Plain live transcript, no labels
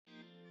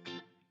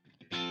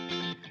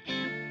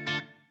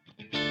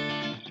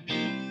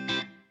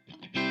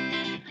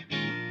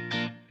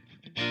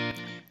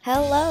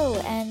Hello,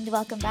 and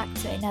welcome back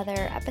to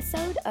another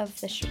episode of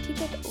the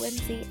Strategic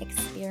Whimsy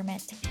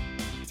Experiment.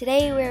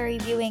 Today we're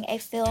reviewing a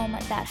film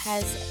that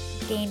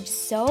has gained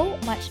so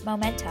much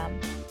momentum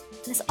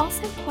and is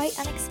also quite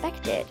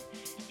unexpected.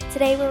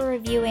 Today we're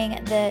reviewing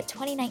the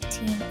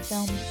 2019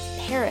 film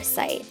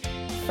Parasite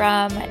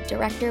from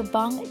director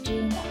Bong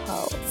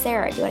Joon-ho.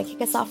 Sarah, do you want to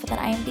kick us off with an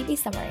IMDb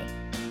summary?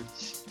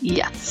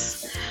 Yes.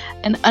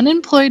 An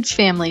unemployed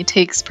family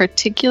takes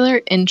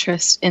particular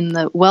interest in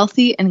the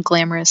wealthy and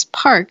glamorous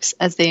Parks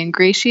as they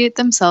ingratiate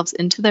themselves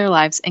into their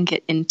lives and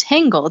get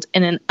entangled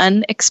in an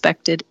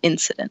unexpected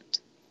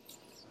incident.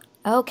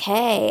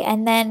 Okay,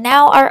 and then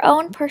now our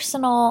own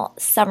personal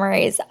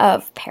summaries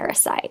of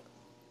Parasite.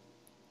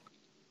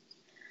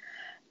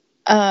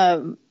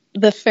 The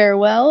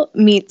Farewell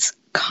meets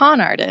Con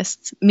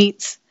Artists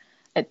meets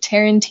a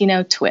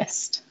Tarantino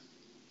twist.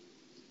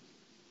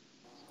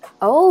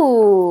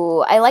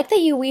 Oh, I like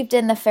that you weaved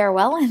in The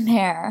Farewell in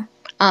there.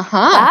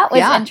 That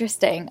was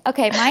interesting.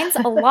 Okay, mine's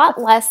a lot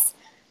less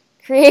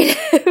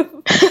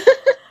creative.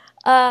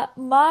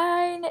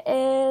 Mine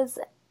is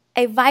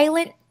a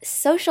violent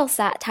social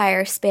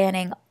satire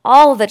spanning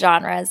all the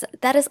genres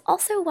that is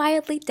also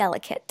wildly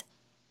delicate.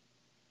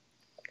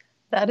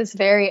 That is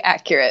very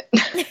accurate.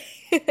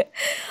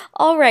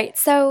 All right,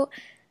 so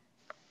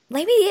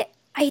maybe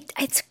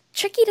it's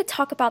tricky to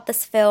talk about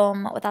this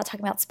film without talking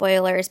about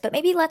spoilers, but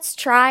maybe let's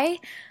try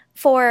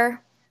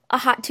for a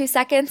hot 2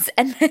 seconds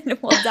and then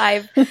we'll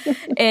dive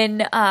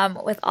in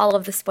with all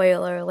of the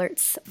spoiler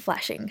alerts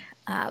flashing.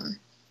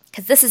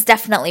 Because this is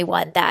definitely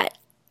one that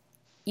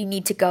you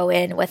need to go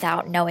in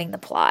without knowing the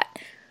plot.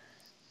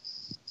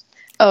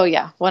 Oh,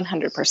 yeah,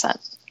 100%.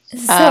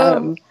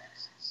 So,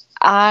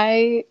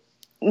 I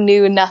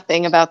knew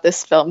nothing about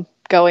this film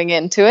going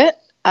into it.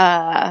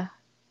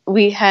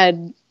 We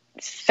had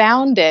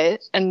found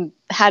it and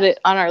had it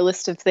on our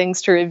list of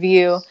things to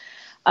review,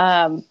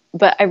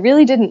 but I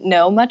really didn't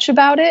know much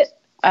about it.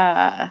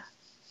 I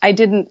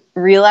didn't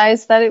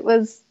realize that it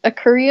was a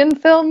Korean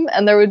film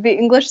and there would be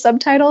English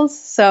subtitles,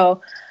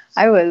 so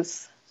I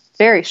was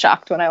very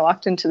shocked when I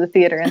walked into the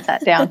theater and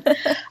sat down.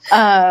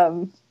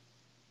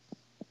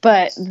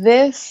 But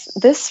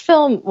this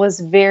film was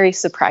very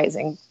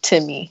surprising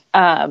to me.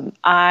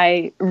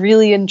 I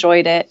really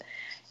enjoyed it.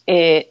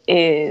 It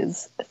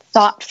is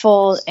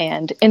thoughtful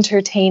and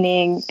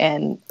entertaining,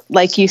 and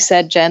like you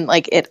said, Jen,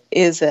 like it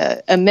is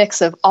a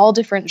mix of all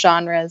different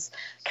genres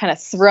kind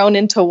of thrown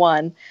into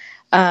one.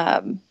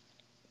 But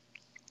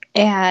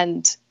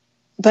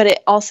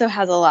it also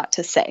has a lot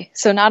to say.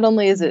 So not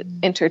only is it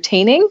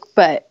entertaining,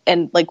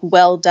 and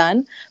well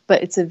done,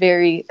 but it's a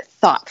very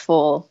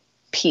thoughtful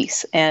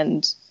piece,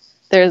 and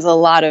there's a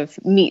lot of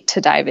meat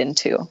to dive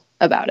into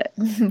about it.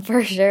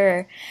 For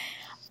sure.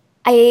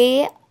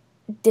 I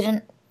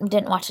didn't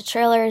watch the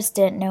trailers,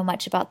 didn't know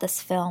much about this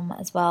film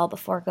as well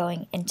before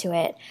going into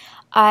it.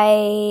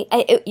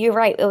 You're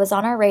right, it was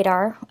on our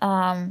radar.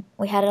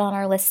 We had it on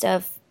our list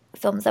of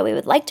films that we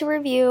would like to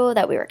review,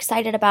 that we were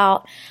excited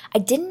about. I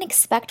didn't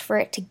expect for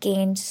it to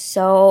gain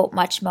so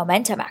much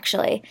momentum,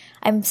 actually.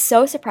 I'm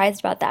so surprised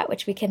about that,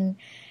 which we can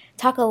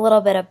talk a little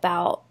bit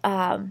about.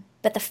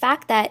 But the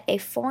fact that a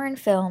foreign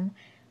film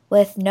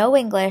with no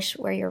English,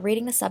 where you're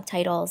reading the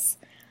subtitles,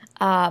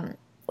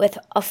 with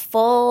a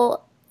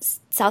full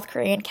South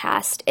Korean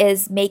cast,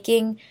 is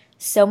making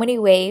so many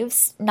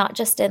waves, not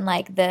just in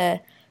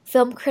the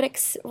film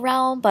critics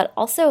realm, but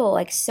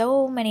also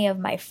so many of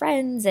my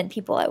friends and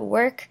people at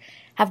work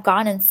have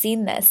gone and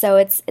seen this. So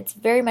it's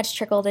very much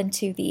trickled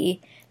into the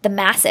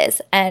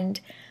masses, and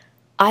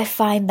I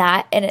find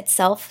that in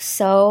itself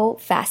so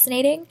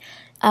fascinating.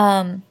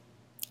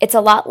 It's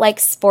a lot like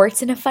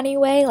sports in a funny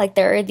way.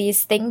 There are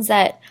these things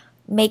that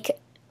make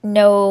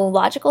no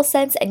logical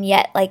sense, and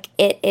yet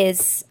it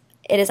is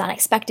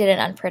unexpected and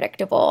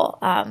unpredictable.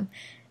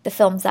 The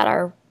films that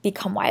are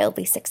become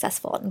wildly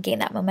successful and gain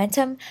that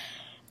momentum.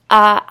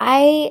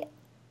 I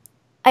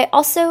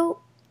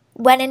also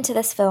went into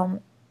this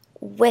film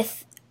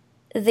with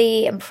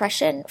the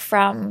impression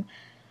from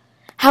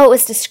how it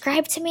was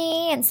described to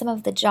me and some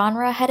of the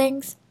genre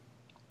headings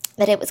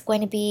that it was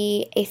going to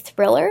be a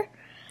thriller.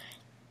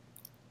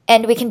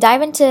 And we can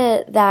dive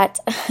into that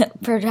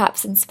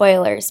perhaps in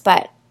spoilers,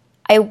 but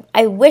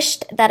I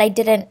wished that I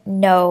didn't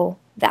know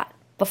that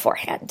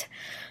beforehand.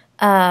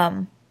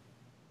 I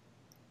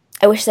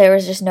wish there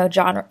was just no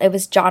genre. It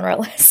was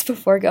genreless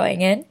before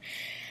going in.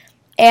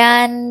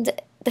 And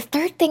the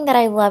third thing that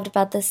I loved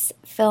about this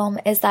film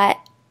is that,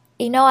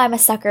 I'm a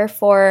sucker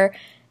for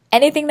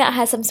anything that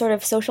has some sort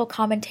of social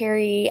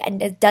commentary,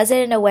 and it does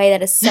it in a way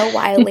that is so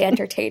wildly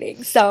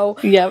entertaining. So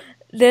Yep.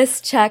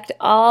 This checked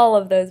all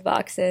of those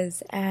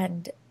boxes,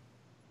 and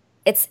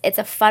it's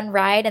a fun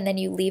ride, and then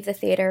you leave the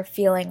theater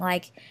feeling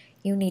like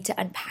you need to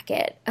unpack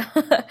it.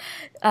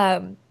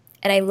 And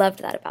I loved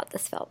that about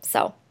this film.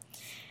 So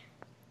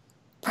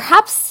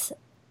perhaps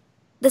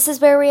this is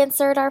where we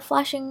insert our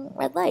flashing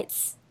red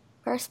lights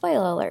for our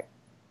spoiler alert.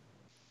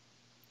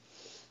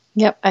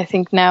 Yep, I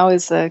think now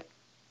is as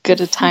good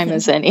a time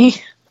as any.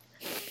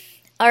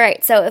 All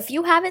right, so if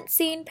you haven't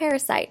seen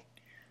Parasite,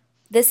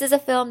 This is a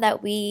film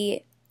that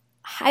we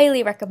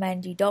highly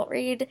recommend you don't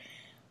read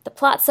the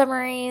plot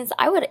summaries.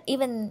 I would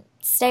even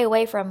stay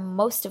away from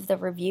most of the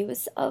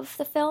reviews of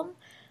the film.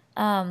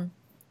 Um,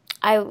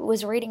 I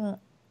was reading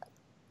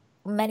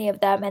many of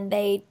them, and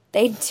they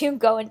do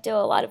go into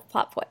a lot of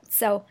plot points.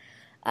 So,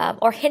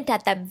 or hint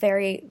at them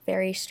very,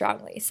 very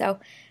strongly. So,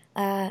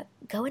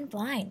 go in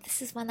blind.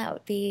 This is one that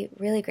would be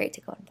really great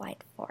to go in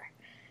blind for.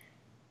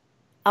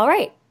 All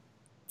right,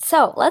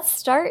 so let's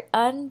start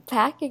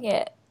unpacking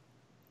it.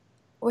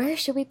 Where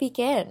should we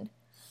begin?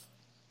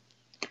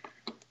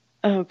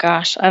 Oh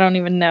gosh, I don't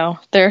even know.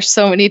 There are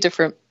so many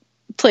different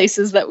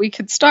places that we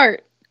could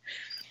start.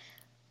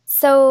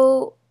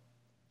 So,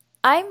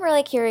 I'm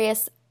really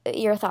curious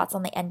your thoughts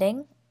on the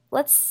ending.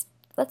 Let's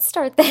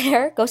start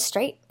there. Go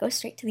straight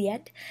to the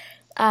end.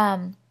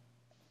 Um,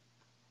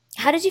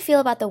 how did you feel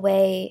about the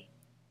way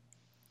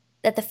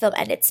that the film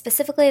ended,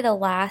 specifically the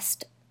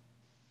last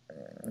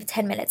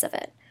 10 minutes of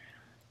it,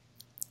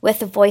 with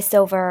the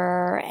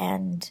voiceover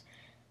and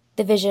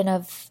the vision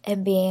of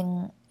him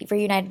being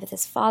reunited with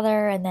his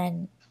father, and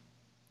then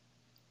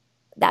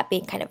that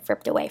being kind of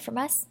ripped away from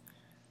us?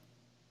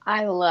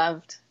 I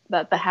loved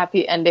that the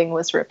happy ending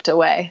was ripped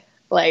away.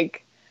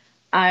 Like,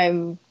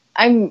 I'm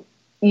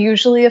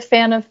usually a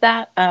fan of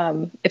that.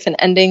 If an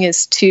ending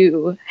is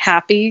too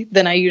happy,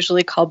 then I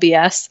usually call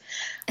BS.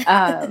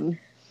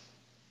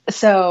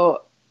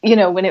 So,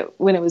 when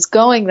it was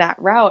going that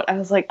route, I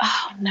was like,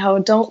 oh no,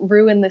 don't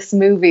ruin this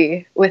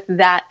movie with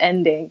that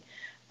ending.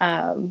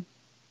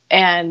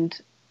 And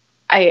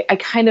I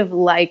kind of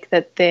like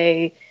that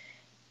they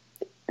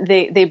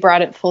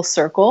brought it full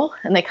circle,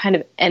 and they kind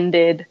of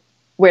ended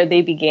where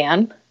they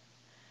began.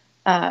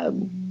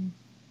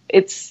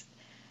 It's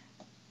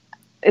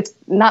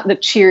not the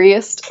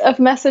cheeriest of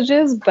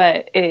messages,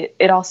 but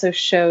it also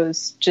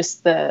shows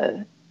just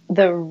the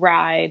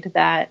ride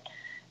that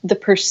the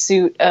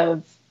pursuit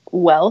of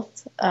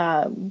wealth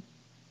can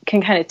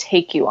kind of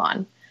take you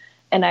on.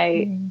 And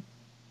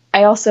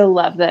I also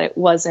love that it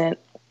wasn't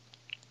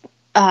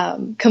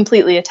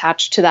completely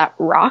attached to that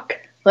rock.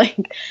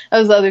 Like, that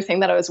was the other thing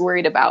that I was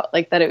worried about,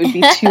 like that it would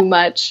be too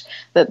much,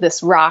 that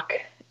this rock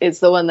is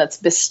the one that's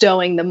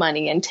bestowing the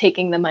money and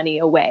taking the money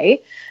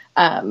away.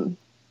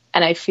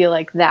 And I feel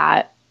like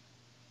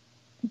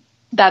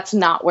that's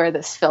not where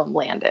this film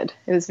landed.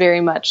 It was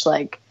very much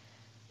like,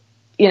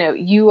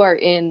 you are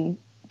in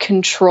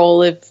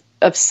control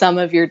of some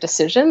of your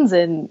decisions,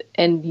 and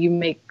you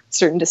make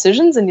certain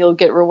decisions and you'll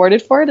get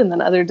rewarded for it. And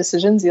then other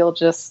decisions you'll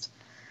just,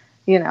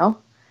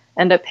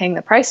 end up paying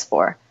the price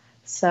for.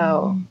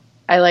 So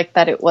I like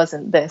that it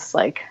wasn't this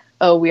like,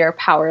 oh, we are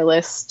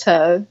powerless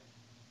to,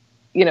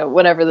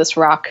 whatever this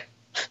rock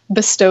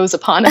bestows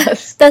upon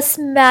us. This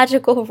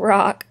magical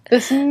rock.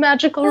 This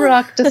magical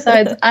rock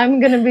decides I'm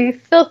going to be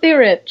filthy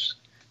rich.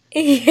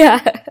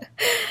 Yeah.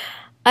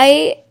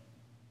 I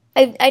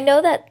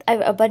know that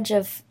a bunch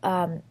of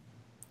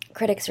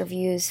critics'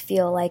 reviews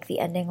feel like the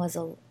ending was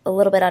a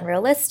little bit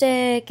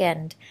unrealistic,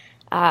 and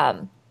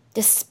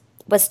just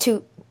was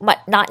too much,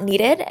 not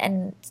needed,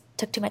 and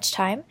took too much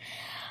time.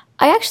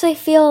 I actually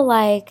feel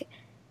like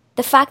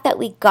the fact that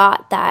we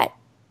got that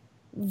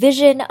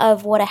vision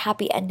of what a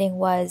happy ending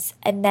was,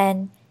 and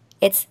then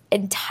it's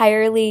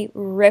entirely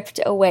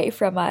ripped away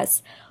from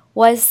us,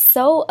 was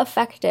so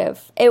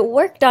effective. It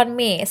worked on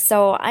me,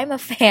 so I'm a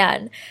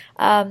fan.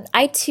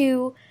 I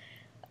too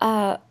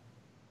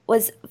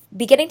was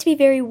beginning to be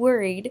very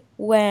worried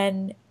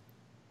when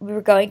we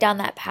were going down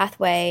that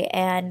pathway,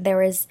 and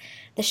there was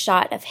the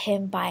shot of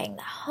him buying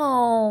the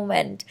home,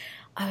 and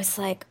I was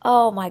like,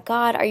 oh my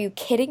God, are you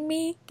kidding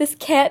me? This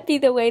can't be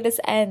the way this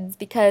ends,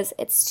 because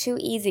it's too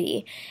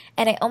easy.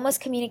 And it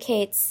almost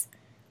communicates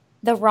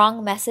the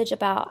wrong message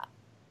about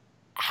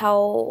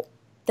how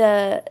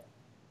the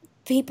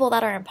people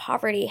that are in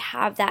poverty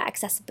have that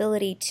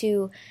accessibility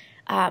to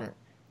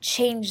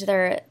change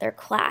their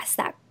class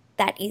that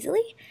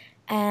easily.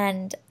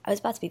 And I was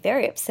about to be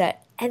very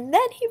upset. And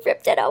then he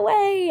ripped it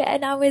away.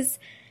 And I was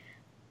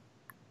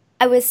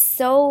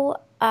so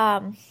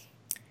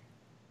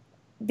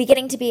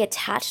beginning to be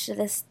attached to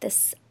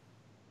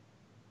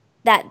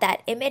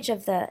that image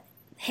of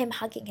him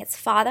hugging his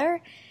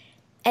father,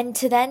 and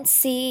to then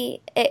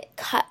see it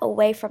cut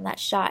away from that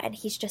shot, and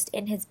he's just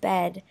in his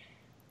bed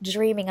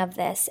dreaming of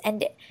this.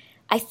 And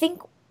I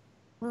think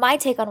my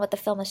take on what the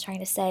film is trying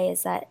to say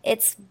is that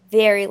it's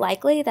very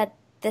likely that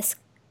this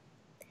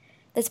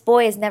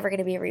boy is never going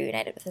to be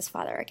reunited with his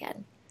father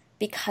again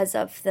because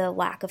of the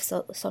lack of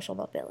social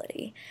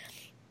mobility.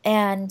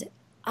 And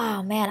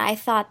oh man, I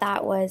thought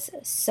that was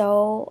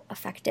so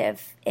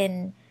effective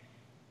in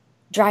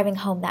driving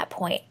home that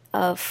point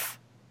of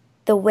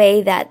the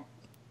way that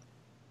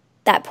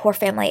poor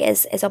family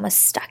is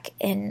almost stuck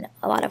in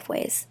a lot of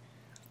ways.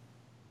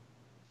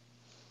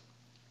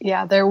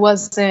 Yeah, there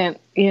wasn't,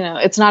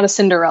 it's not a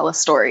Cinderella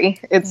story.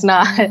 It's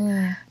not,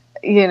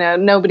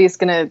 nobody's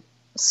going to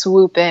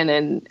swoop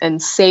in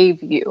and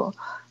save you,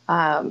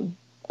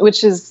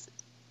 which is,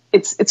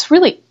 it's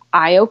really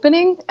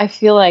eye-opening. I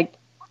feel like,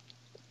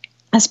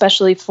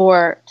 especially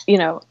for,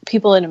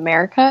 people in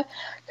America,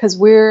 because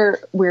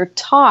we're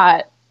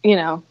taught,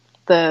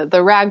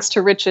 the rags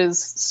to riches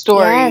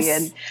story,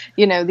 and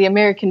Yes. the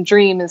American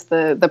dream is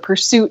the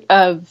pursuit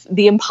of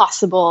the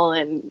impossible,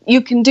 and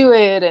you can do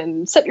it,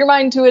 and set your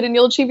mind to it and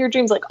you'll achieve your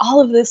dreams. Like, all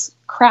of this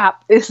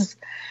crap is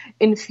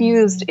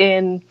infused Mhm.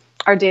 in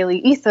our daily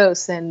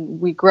ethos, and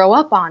we grow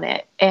up on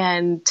it.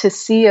 And to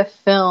see a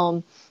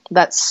film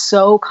that's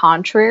so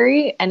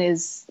contrary and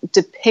is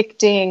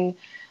depicting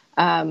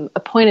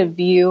a point of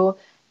view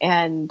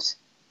and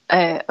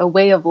a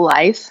way of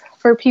life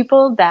for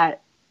people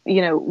that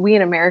we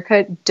in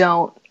America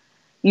don't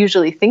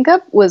usually think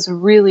of, was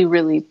really,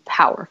 really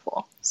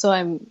powerful. So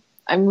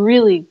I'm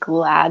really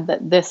glad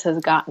that this has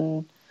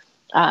gotten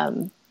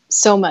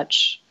so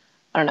much,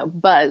 I don't know,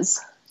 buzz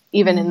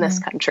even in this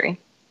Mhm. country.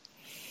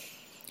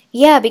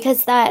 Yeah,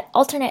 because that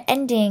alternate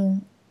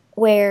ending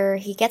where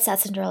he gets that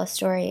Cinderella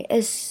story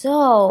is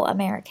so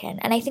American.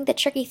 And I think the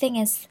tricky thing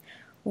is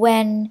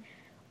when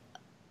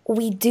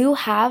we do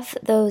have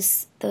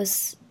those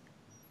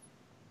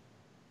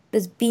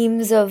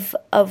beams of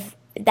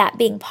that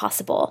being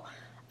possible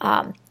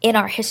in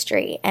our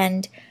history,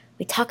 and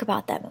we talk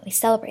about them and we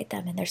celebrate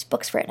them, and there's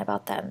books written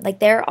about them. Like,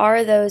 there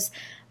are those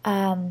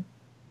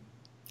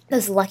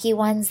lucky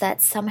ones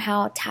that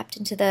somehow tapped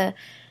into the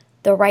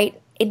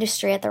right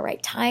industry at the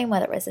right time,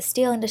 whether it was the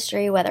steel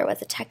industry, whether it was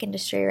the tech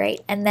industry,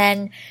 right? And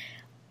then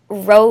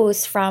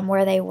rose from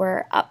where they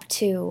were up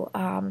to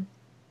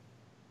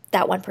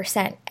that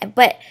 1%.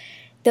 But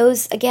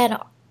those, again,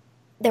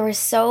 there were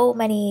so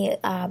many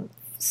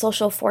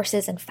social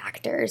forces and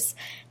factors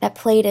that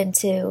played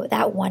into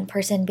that one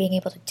person being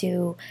able to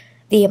do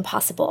the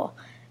impossible.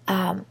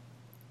 But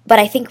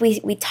I think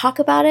we talk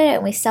about it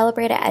and we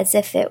celebrate it as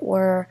if it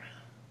were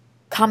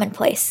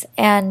commonplace.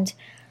 And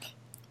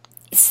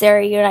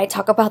Sarah, you and I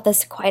talk about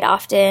this quite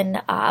often,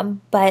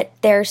 but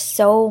there's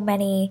so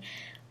many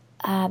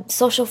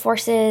social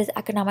forces,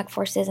 economic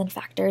forces, and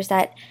factors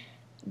that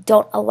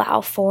don't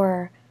allow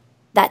for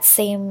that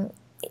same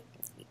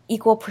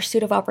equal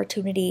pursuit of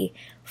opportunity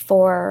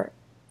for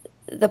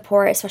the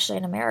poor, especially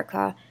in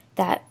America,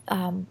 that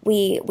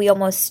we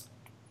almost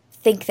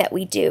think that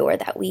we do, or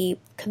that we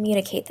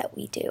communicate that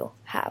we do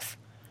have.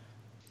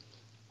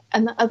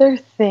 And the other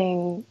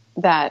thing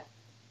that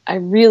I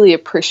really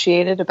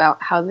appreciated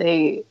about how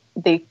they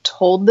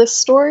told this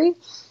story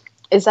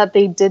is that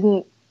they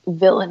didn't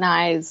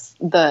villainize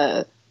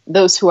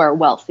those who are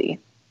wealthy.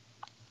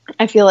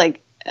 I feel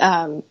like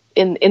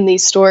in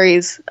these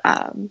stories,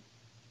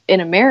 in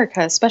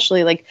America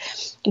especially, like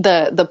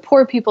the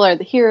poor people are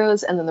the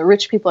heroes and then the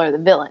rich people are the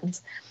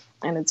villains.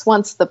 And it's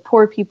once the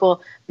poor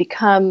people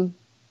become,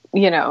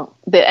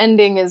 the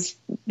ending is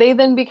they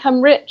then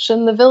become rich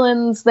and the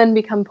villains then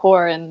become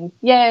poor, and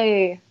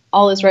yay,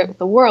 all is right Mm-hmm. with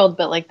the world.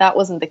 But like, that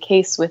wasn't the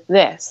case with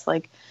this.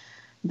 Like,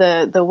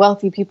 the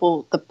wealthy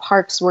people, the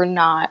Parks, were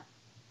not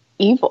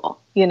evil.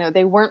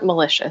 They weren't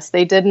malicious.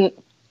 They didn't,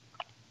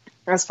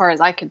 as far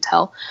as I could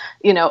tell,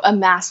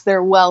 amass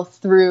their wealth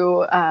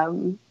through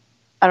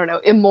I don't know,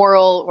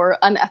 immoral or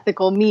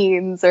unethical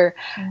means, or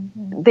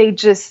Mm-hmm. they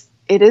just,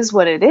 it is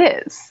what it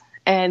is.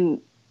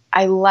 And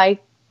I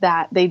like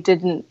that they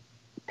didn't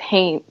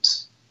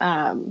paint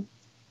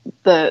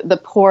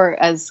the poor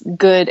as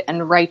good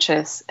and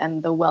righteous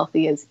and the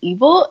wealthy as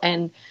evil.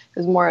 And it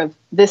was more of,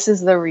 this is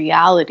the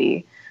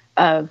reality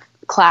of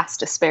class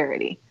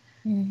disparity.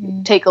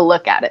 Mm-hmm. Take a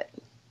look at it.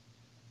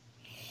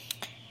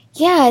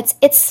 Yeah,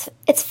 it's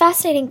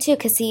fascinating too,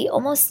 because he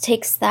almost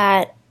takes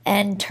that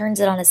and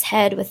turns it on his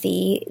head with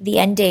the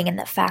ending, and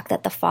the fact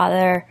that the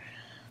father,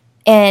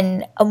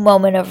 in a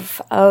moment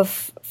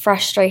of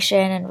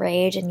frustration and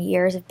rage and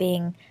years of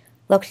being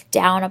looked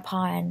down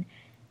upon,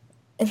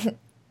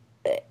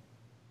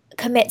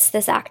 commits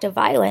this act of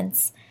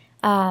violence.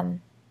 And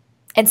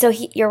so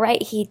you're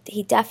right,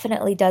 he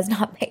definitely does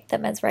not make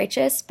them as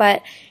righteous,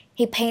 but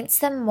he paints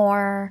them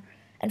more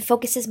and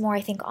focuses more,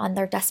 I think, on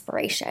their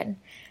desperation.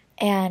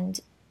 And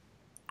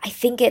I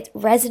think it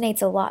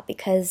resonates a lot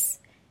because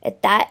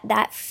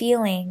that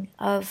feeling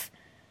of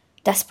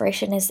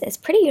desperation is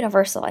pretty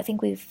universal. I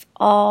think we've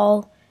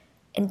all,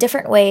 in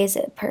different ways,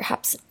 it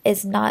perhaps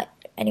is not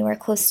anywhere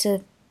close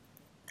to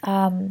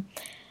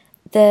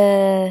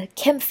the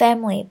Kim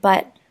family,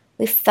 but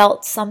we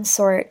felt some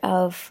sort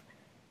of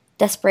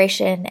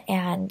desperation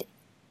and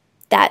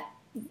that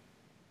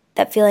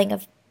that feeling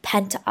of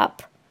pent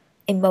up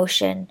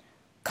emotion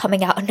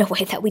coming out in a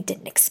way that we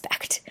didn't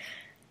expect.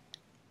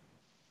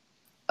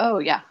 Oh,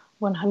 yeah,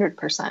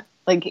 100%.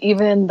 Like,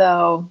 even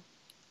though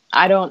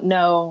I don't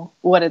know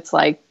what it's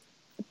like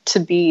to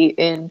be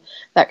in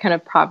that kind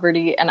of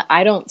poverty, and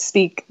I don't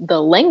speak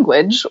the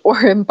language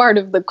or am part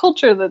of the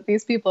culture that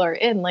these people are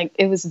in, like,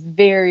 it was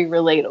very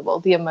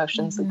relatable, the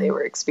emotions that they Mm-hmm.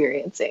 were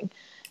experiencing.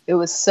 It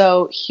was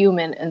so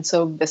human and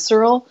so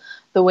visceral,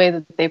 the way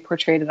that they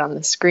portrayed it on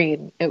the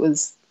screen. It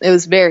was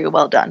very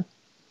well done.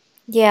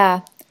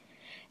 Yeah.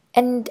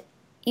 And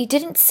you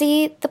didn't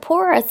see the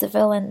poor as the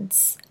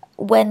villains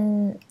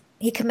when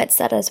he commits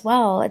that as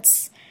well.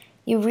 It's,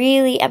 you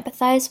really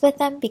empathize with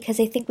them because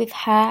I think we've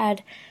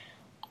had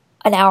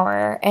an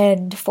hour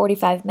and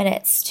 45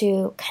 minutes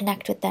to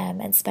connect with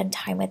them and spend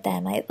time with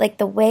them. I like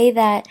the way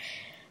that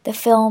the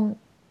film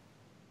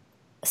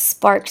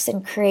sparks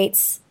and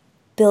creates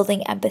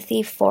building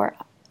empathy for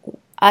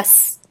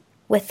us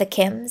with the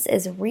Kims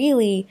is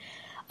really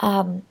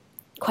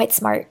quite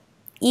smart.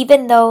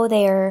 Even though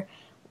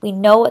we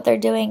know what they're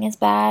doing is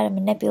bad and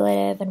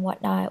manipulative and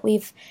whatnot,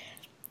 we've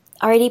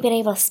already been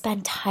able to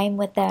spend time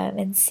with them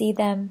and see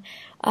them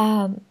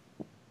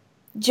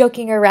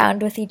joking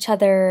around with each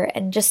other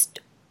and just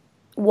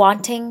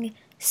wanting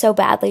so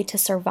badly to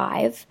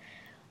survive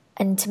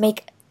and to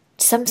make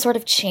some sort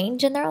of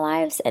change in their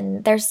lives.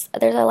 And there's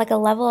like a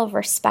level of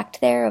respect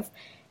there of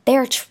they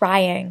are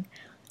trying,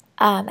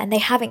 and they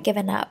haven't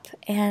given up.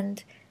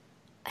 And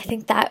I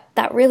think that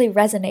really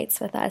resonates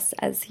with us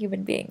as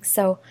human beings.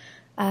 So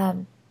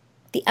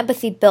the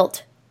empathy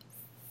built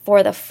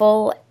for the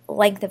full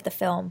length of the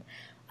film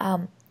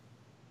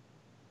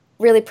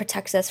really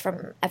protects us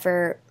from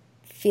ever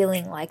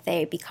feeling like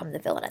they become the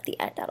villain at the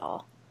end at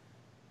all.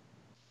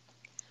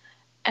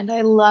 And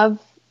I love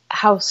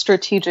how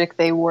strategic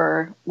they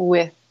were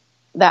with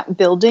that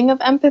building of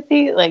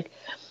empathy. Like,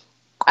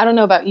 I don't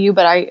know about you,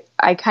 but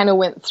I kind of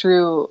went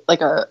through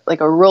like a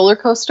roller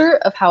coaster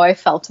of how I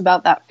felt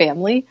about that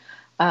family.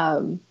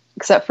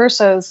 Because at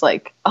first I was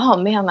like, oh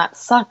man, that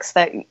sucks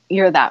that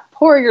you're that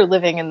poor. You're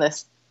living in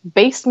this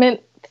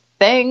basement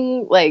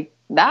thing. Like,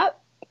 that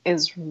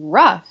is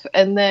rough.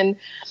 And then,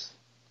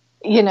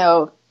 you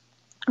know,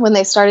 when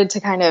they started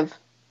to kind of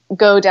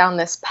go down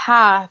this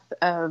path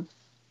of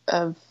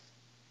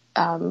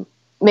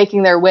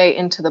making their way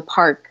into the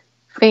Park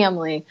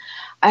family,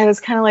 I was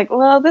kind of like,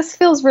 well, this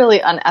feels really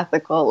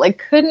unethical.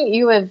 Like, couldn't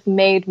you have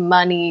made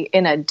money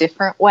in a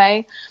different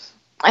way?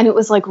 And it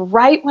was like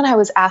right when I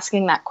was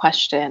asking that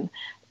question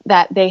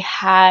that they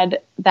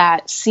had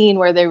that scene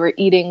where they were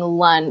eating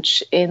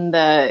lunch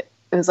it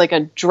was like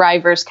a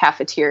driver's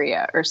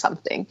cafeteria or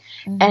something.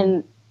 Mm-hmm.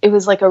 And it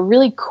was like a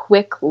really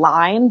quick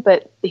line,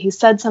 but he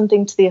said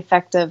something to the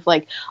effect of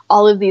like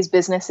all of these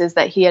businesses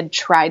that he had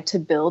tried to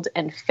build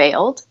and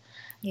failed.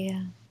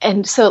 Yeah.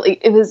 And so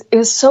it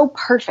was so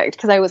perfect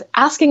because I was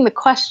asking the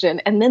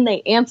question and then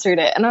they answered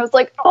it. And I was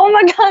like, oh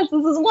my gosh,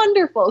 this is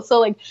wonderful. So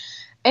like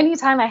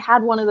anytime I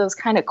had one of those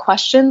kind of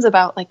questions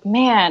about like,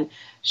 man,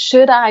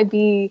 should I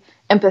be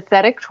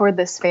empathetic toward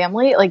this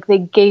family? Like, they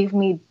gave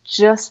me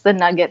just the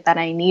nugget that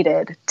I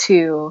needed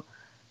to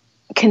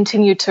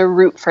continue to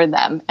root for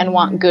them and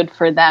want good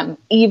for them,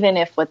 even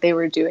if what they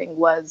were doing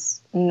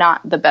was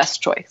not the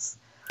best choice.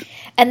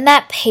 And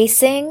that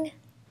pacing,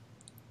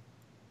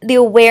 the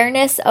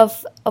awareness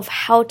of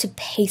how to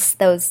pace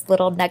those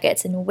little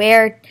nuggets and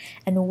where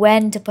and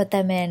when to put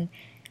them in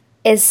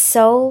is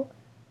so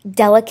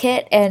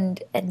delicate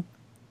and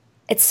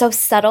it's so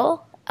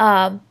subtle.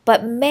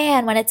 But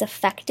man, when it's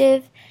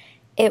effective,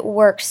 it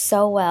works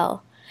so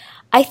well.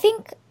 I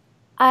think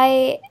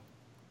I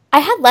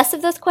had less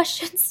of those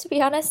questions, to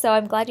be honest, so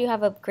I'm glad you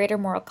have a greater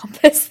moral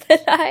compass than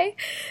I,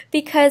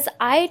 because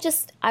I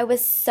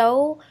was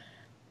so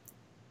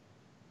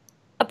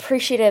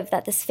appreciative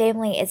that this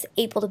family is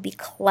able to be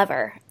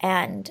clever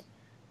and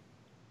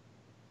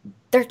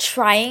they're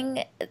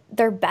trying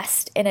their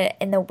best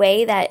in a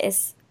way that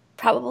is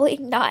probably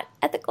not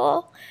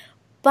ethical,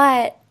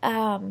 but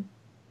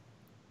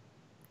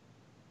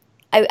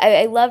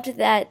I loved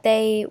that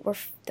they're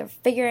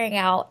figuring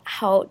out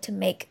how to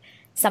make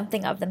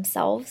something of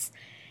themselves,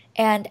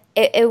 and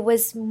it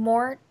was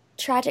more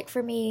tragic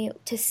for me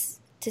to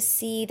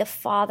see the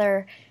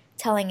father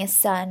telling his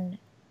son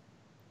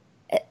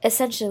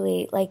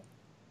essentially like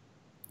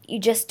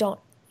you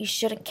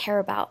shouldn't care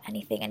about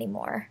anything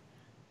anymore,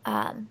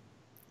 and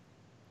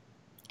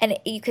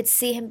you could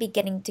see him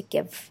beginning to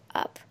give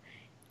up,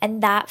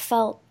 and that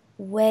felt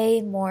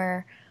way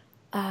more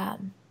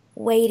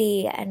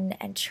weighty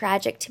and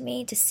tragic to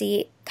me, to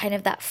see kind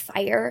of that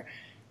fire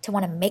to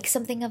want to make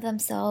something of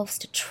themselves,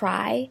 to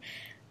try,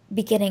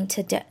 beginning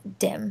to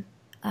dim.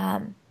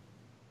 I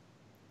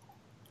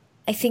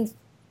think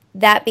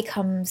that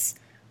becomes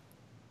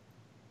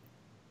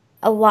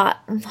a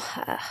lot,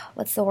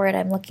 what's the word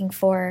I'm looking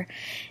for?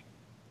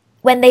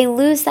 When they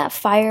lose that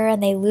fire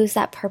and they lose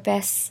that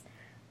purpose,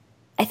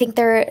 I think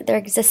their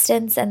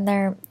existence and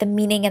the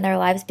meaning in their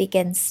lives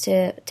begins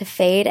to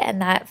fade,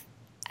 and that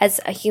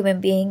as a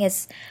human being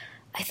is,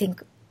 I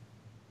think,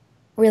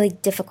 really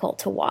difficult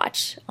to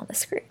watch on the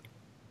screen.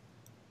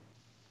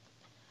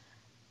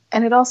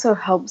 And it also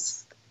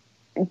helps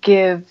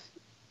give,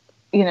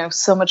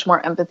 so much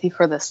more empathy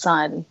for the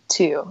son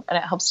too. And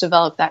it helps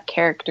develop that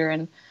character.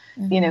 And,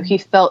 he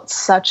felt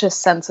such a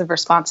sense of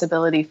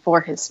responsibility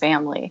for his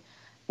family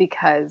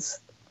because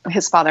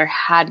his father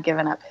had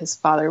given up. His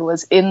father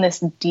was in this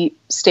deep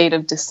state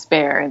of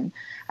despair. And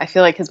I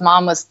feel like his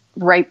mom was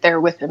right there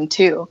with him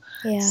too.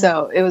 Yeah.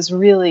 So it was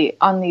really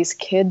on these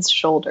kids'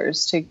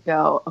 shoulders to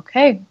go,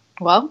 okay,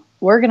 well,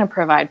 we're going to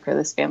provide for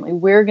this family.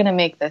 We're going to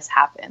make this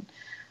happen.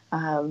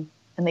 And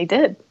they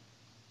did.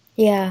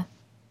 Yeah.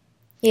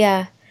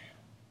 Yeah.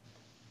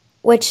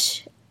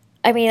 Which,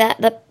 I mean,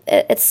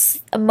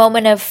 it's a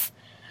moment of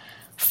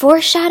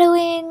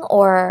foreshadowing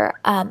or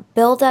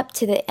build up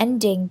to the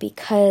ending,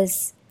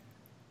 because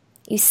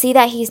you see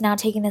that he's now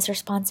taking this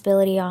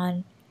responsibility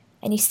on,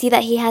 and you see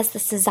that he has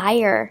this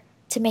desire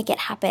to make it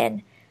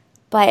happen.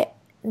 But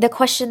the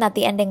question that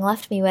the ending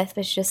left me with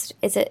was just,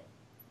 is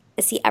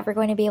he ever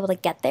going to be able to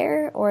get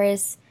there, or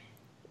is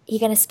he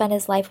going to spend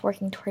his life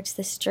working towards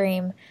this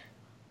dream,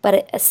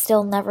 but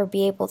still never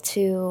be able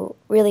to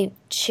really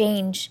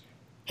change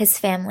his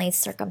family's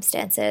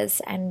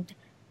circumstances and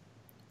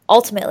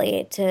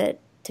ultimately to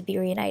be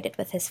reunited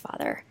with his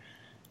father?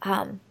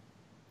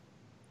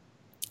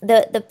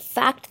 The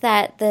fact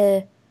that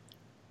the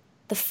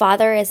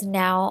father is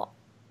now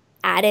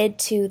added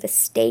to the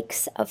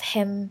stakes of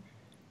him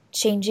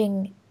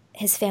changing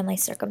his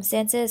family's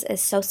circumstances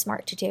is so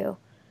smart to do,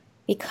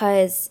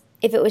 because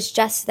if it was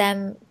just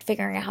them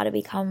figuring out how to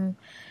become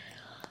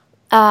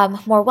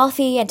more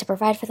wealthy and to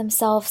provide for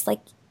themselves,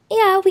 like,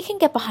 yeah, we can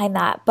get behind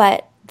that.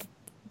 But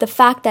the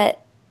fact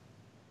that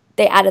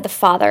they added the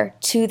father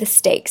to the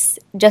stakes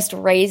just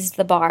raised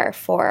the bar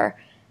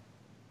for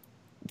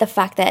the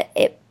fact that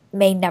it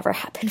may never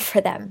happen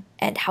for them,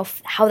 and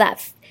how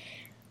that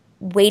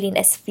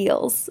weightiness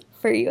feels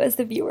for you as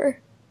the viewer.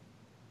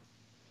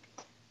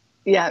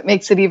 Yeah, it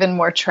makes it even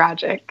more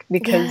tragic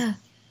because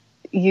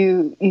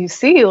Yeah. you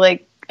see,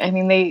 like, I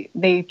mean,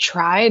 they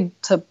tried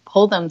to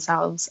pull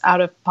themselves out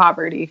of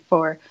poverty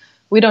for,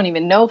 we don't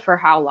even know for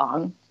how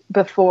long,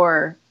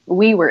 before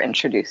we were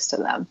introduced to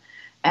them,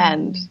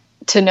 and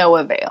to no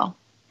avail.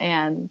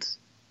 And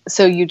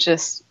so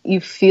you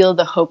feel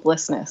the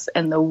hopelessness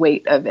and the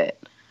weight of it.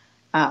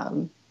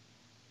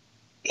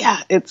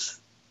 Yeah, it's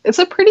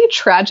a pretty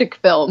tragic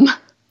film.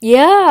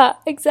 Yeah,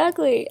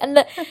 exactly.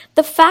 And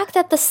the fact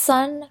that the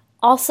son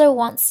also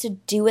wants to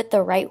do it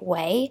the right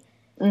way.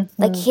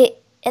 Like, Hmm. he,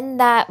 in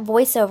that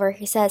voiceover,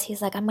 he says,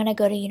 he's like, I'm gonna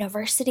go to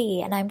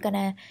university and I'm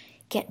gonna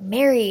get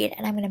married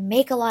and I'm gonna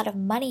make a lot of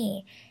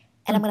money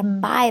and I'm gonna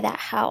Hmm. buy that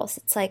house.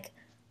 It's like,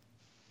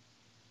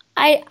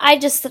 I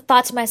just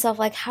thought to myself,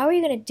 like, how are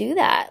you gonna do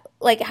that?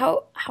 Like,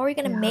 how are you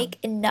gonna Yeah. make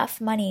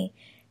enough money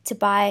to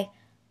buy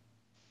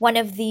one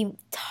of the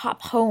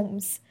top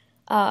homes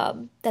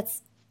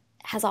that's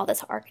has all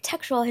this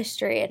architectural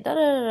history and da da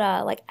da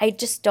da. Like, I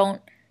just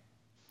don't.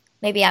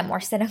 Maybe I'm more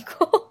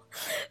cynical,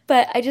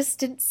 but I just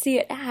didn't see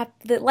it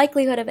the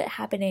likelihood of it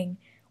happening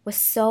was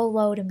so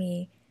low to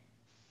me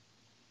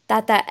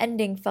that that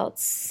ending felt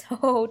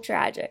so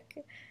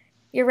tragic.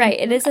 You're right.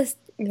 It is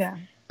Yeah.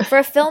 for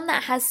a film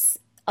that has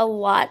a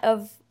lot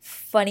of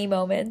funny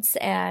moments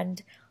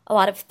and a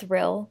lot of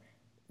thrill.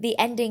 The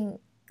ending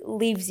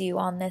leaves you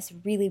on this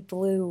really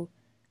blue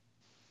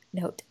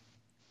note.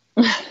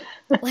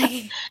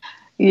 Like,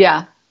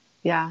 Yeah.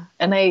 Yeah.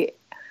 And I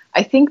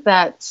think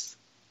that's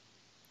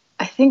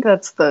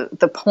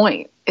the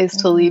point, is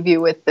to mhm, leave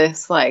you with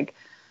this, like,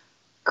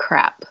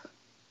 crap.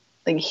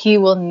 Like, he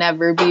will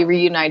never be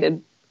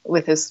reunited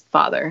with his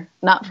father,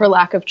 not for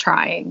lack of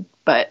trying,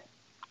 but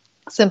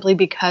simply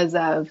because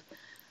of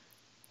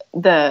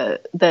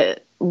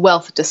the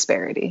wealth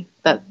disparity mhm,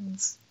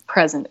 that's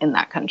present in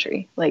that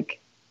country. Like,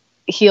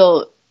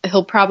 he'll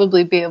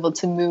probably be able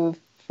to move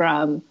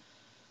from,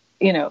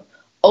 you know,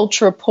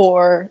 ultra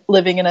poor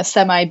living in a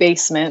semi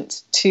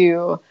basement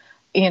to,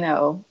 you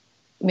know,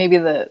 maybe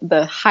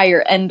the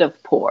higher end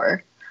of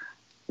poor,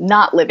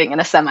 not living in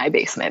a semi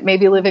basement,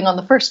 maybe living on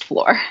the mhm. first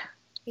floor.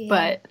 Yeah.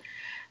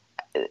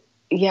 But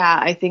yeah,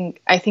 I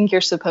think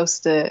you're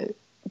supposed to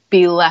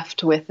be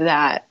left with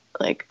that,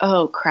 like,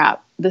 oh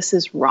crap, this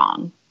is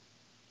wrong.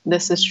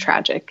 This is Mhm.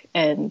 tragic,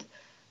 and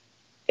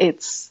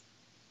it's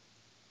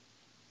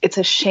it's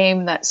a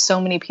shame that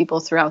so many people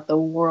throughout the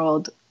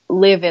world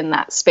live in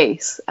that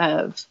space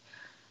of,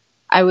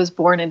 I was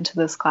born into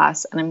this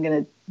class and I'm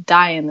going to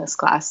die in this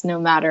class, no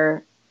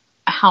matter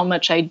how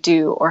much I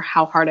do or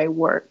how hard I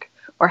work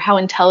or how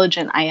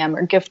intelligent I am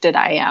or gifted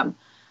I am.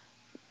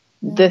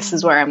 This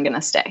is Mhm. where I'm going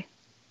to stay.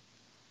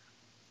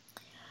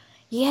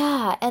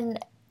 Yeah,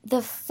 and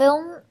the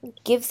film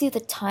gives you the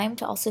time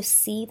to also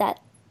see that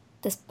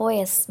this boy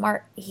is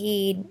smart.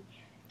 He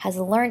has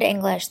learned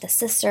English. The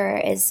sister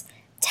is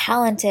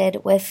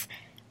talented with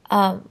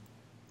um,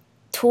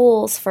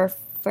 tools for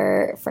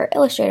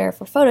Illustrator,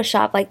 for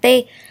Photoshop. Like,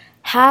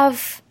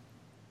 have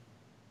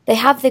they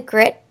have the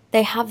grit,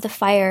 they have the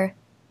fire,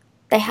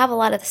 they have a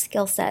lot of the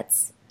skill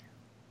sets,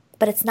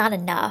 but it's not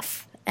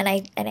enough. And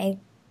I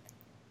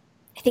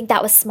think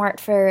that was smart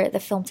for the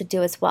film to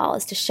do as well,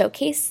 is to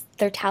showcase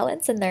their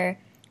talents and their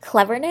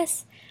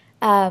cleverness.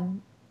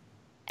 Um,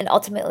 and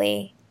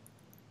ultimately,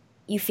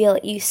 you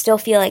still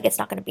feel like it's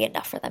not going to be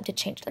enough for them to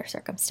change their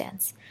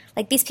circumstance.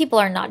 Like, these people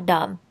are not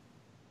dumb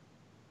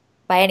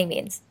by any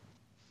means.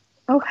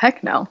 Oh,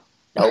 heck no.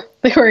 Nope.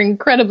 They were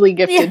incredibly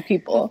Yeah. gifted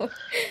people.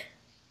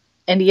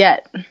 And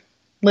yet,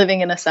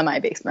 living in a semi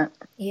basement,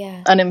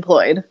 Yeah.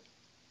 unemployed.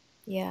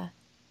 Yeah.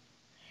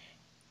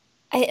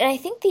 And I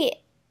think the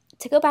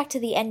to go back to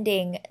the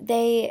ending,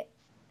 the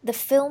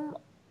film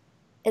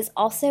is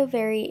also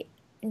very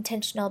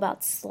intentional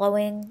about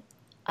slowing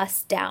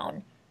us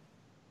down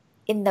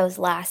in those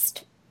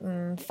last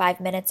 5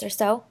 minutes or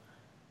so.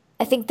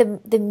 I think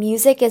the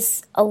music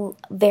is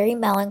very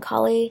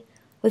melancholy.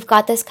 We've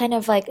got this kind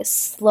of like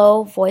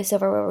slow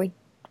voiceover where we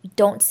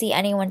don't see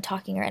anyone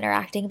talking or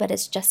interacting, but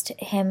it's just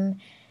him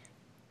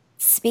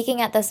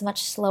speaking at this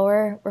much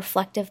slower,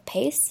 reflective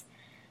pace.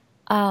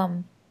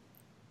 Um,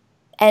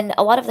 and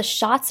a lot of the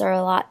shots are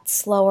a lot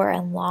slower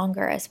and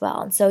longer as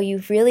well. And so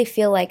you really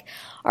feel like,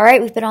 all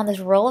right, we've been on this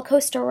roller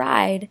coaster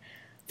ride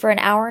for an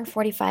hour and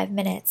 45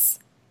 minutes,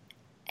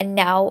 and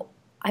now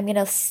I'm going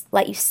to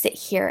let you sit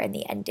here in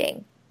the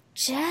ending.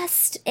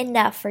 Just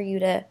enough for you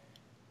to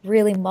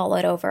really mull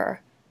it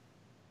over.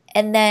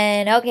 And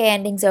then, okay,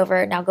 ending's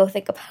over. Now go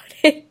think about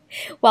it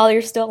while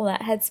you're still in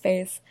that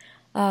headspace.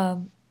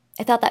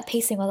 I thought that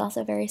pacing was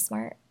also very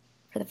smart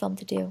for the film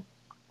to do.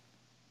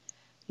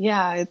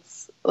 Yeah,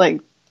 it's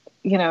like,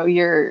 you know,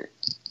 your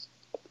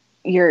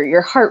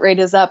heart rate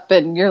is up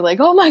and you're like,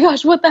 oh my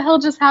gosh, what the hell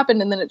just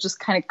happened? And then it just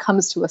kind of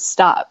comes to a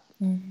stop.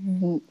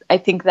 Mm-hmm. And I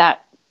think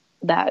that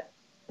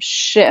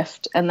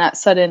shift and that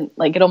sudden,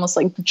 like, it almost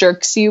like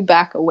jerks you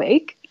back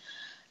awake.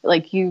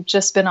 Like you've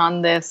just been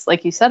on this,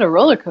 like you said, a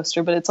roller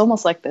coaster, but it's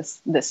almost like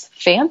this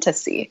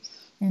fantasy.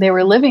 Mm-hmm. They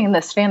were living in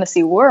this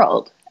fantasy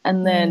world,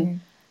 and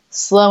then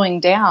slowing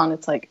down,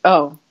 it's like,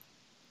 oh,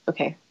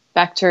 okay,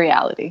 back to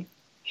reality.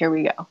 Here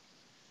we go.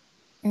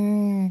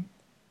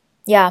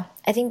 Yeah,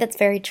 I think that's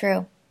very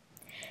true.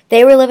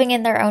 They were living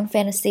in their own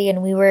fantasy,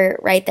 and we were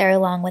right there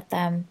along with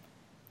them.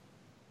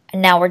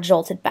 And now we're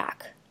jolted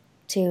back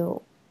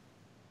to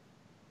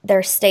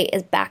their state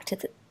is back to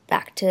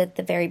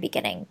the very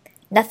beginning.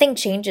 Nothing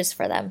changes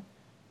for them,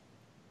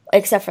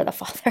 except for the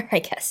father, I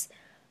guess.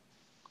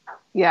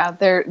 Yeah,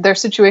 their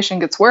situation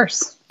gets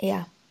worse.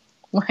 Yeah.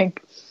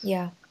 Like,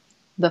 Yeah.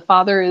 the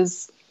father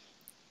is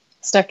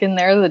stuck in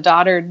there. The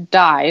daughter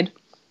died.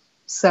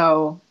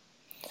 So,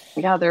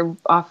 yeah, they're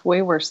off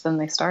way worse than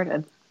they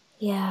started.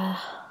 Yeah.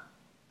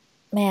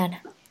 Man.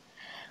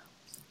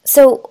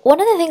 So,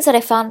 one of the things that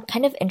I found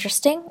kind of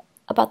interesting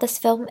about this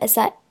film is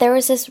that there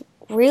was this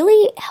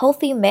really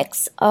healthy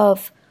mix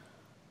of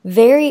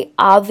very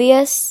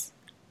obvious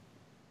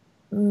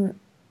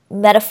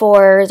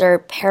metaphors or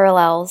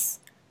parallels.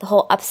 The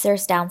whole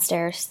upstairs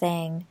downstairs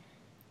thing.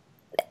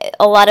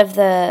 A lot of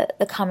the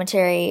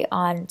commentary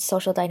on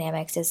social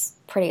dynamics is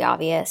pretty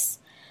obvious.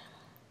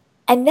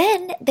 And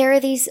then there are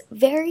these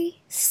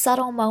very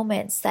subtle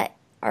moments that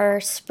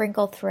are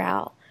sprinkled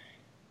throughout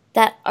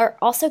that are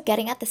also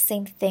getting at the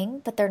same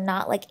thing, but they're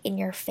not like in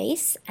your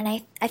face. And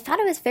I thought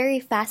it was very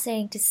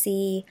fascinating to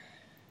see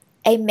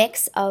a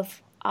mix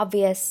of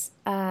obvious,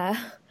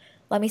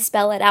 let me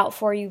spell it out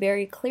for you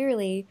very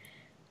clearly,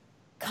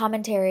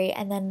 commentary,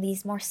 and then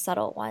these more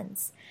subtle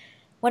ones.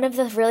 One of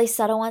the really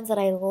subtle ones that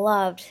I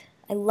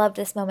loved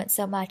this moment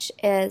so much,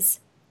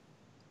 is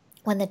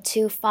when the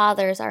two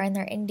fathers are in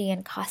their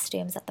Indian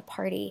costumes at the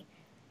party.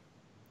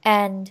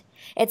 And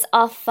it's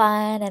all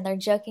fun and they're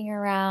joking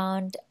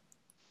around,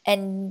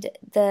 and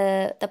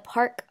the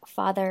Park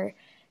father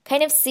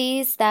kind of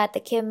sees that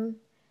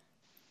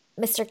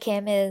Mr.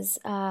 Kim is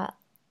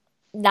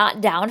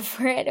not down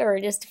for it, or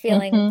just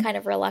feeling kind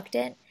of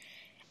reluctant.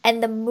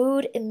 And the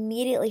mood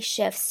immediately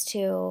shifts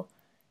to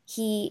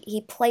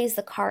he plays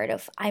the card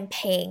of, I'm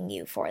paying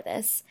you for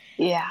this.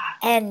 Yeah.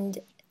 And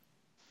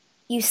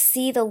you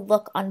see the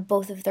look on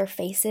both of their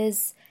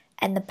faces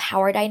and the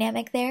power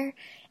dynamic there.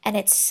 And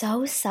it's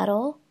so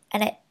subtle,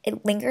 and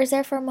it lingers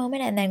there for a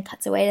moment and then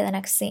cuts away to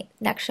the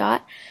next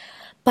shot.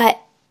 But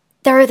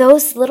there are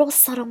those little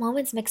subtle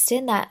moments mixed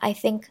in that I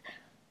think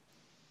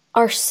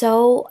are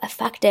so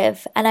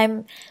effective.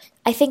 And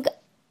I think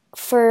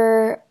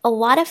for a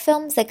lot of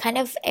films, they kind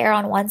of err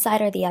on one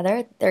side or the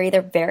other. They're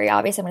either very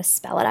obvious, I'm going to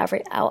spell it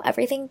out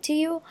everything to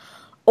you,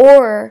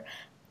 or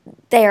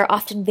they are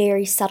often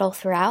very subtle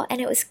throughout. And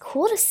it was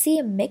cool to see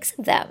a mix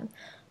of them.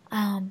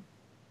 I'm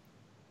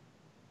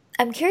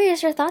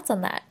curious your thoughts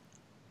on that.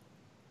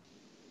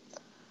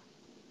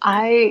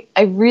 I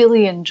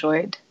really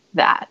enjoyed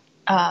that,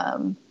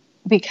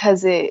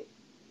 because it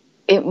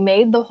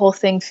made the whole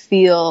thing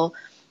feel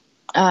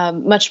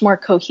much more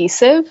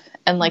cohesive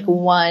and like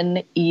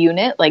one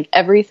unit. Like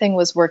everything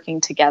was working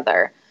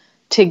together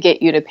to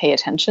get you to pay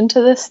attention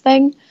to this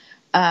thing.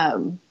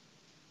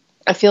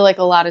 I feel like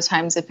a lot of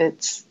times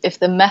if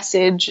the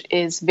message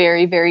is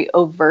very, very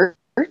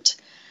overt,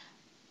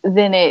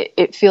 then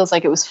it feels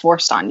like it was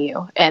forced on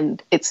you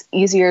and it's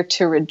easier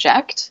to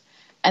reject.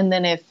 And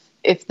then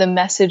if the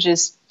message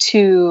is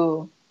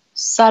too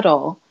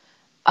subtle,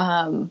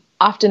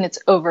 often it's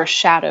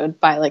overshadowed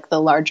by like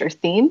the larger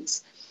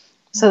themes.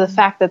 So the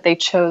fact that they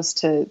chose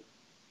to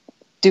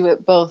do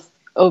it both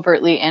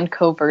overtly and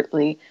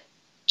covertly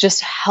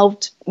just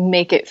helped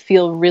make it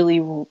feel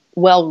really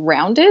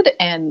well-rounded,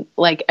 and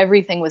like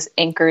everything was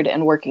anchored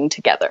and working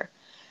together.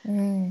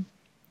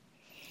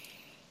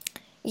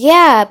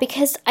 Yeah,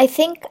 because I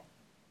think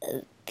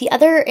the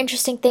other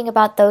interesting thing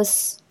about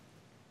those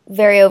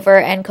very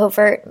overt and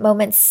covert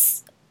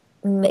moments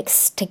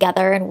mixed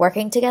together and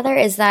working together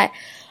is that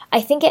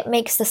I think it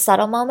makes the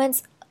subtle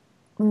moments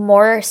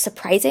more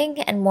surprising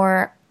and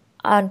more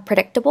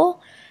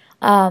unpredictable,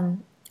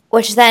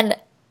 which then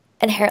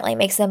inherently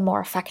makes them more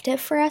effective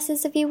for us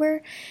as a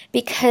viewer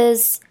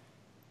because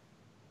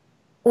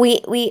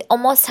we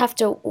almost have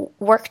to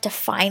work to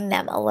find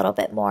them a little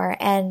bit more,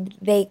 and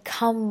they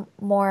come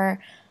more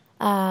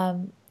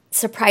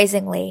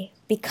surprisingly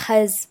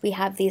because we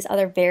have these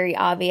other very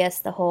obvious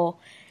the whole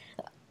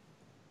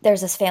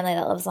there's this family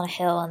that lives on a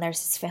hill and there's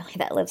this family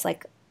that lives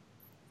like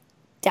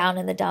down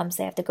in the dumps.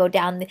 They have to go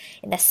down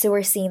in the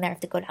sewer scene. They have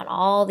to go down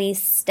all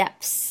these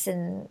steps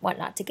and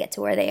whatnot to get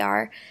to where they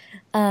are.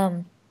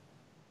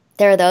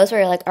 There are those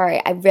where you're like, all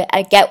right,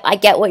 I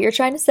get what you're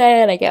trying to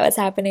say and I get what's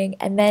happening,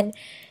 and then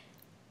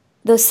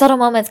those subtle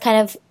moments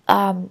kind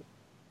of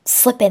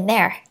slip in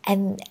there,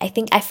 and I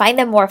think I find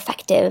them more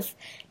effective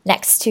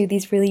next to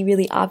these really,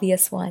 really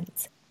obvious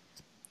ones.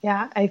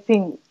 Yeah, I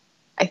think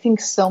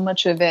so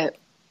much of it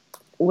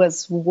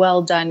was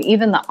well done,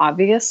 even the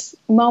obvious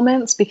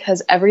moments,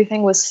 because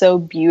everything was so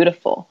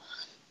beautiful,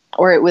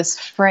 or it was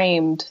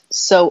framed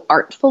so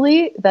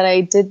artfully that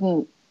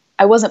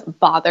I wasn't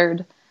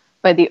bothered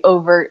by the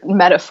overt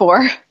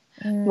metaphor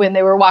when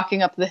they were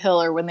walking up the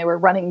hill or when they were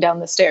running down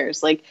the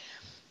stairs. Like,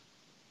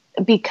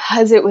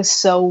 because it was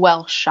so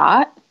well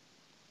shot,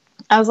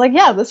 I was like,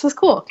 yeah, this is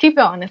cool. Keep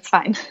going. It's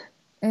fine.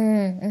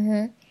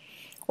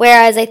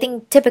 Whereas I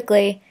think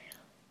typically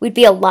we'd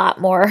be a lot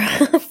more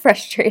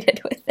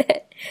frustrated with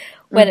it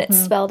when it's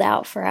spelled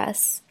out for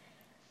us.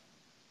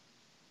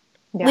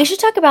 Yeah. We should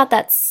talk about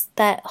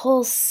that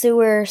whole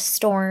sewer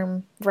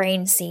storm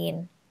rain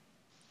scene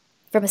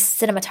from a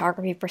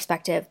cinematography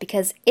perspective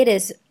because it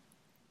is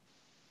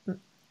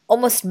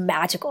almost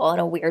magical in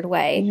a weird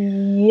way.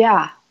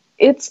 Yeah.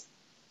 It's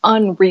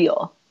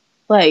unreal.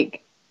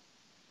 Like,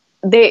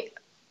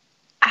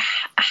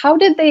 how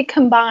did they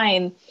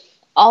combine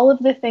all of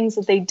the things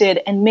that they did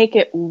and make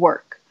it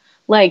work?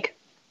 Like,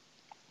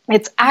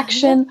 it's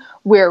action,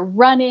 we're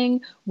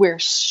running, we're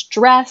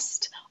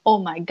stressed. Oh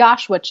my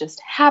gosh, what just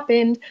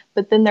happened?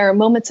 But then there are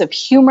moments of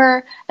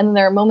humor, and then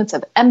there are moments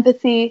of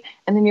empathy,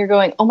 and then you're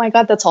going, oh my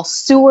God, that's all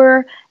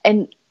sewer.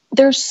 And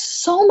there's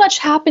so much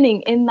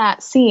happening in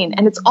that scene,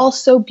 and it's all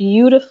so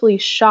beautifully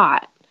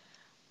shot.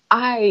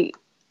 I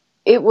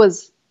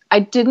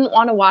didn't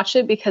want to watch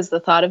it because the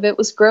thought of it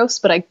was gross,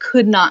 but I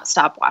could not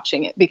stop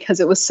watching it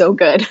because it was so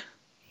good.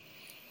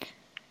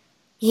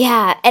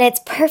 Yeah, and it's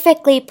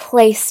perfectly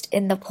placed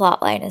in the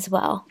plot line as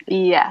well.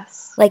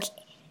 Yes. Like,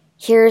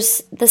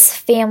 here's this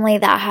family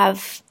that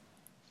have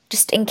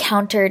just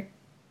encountered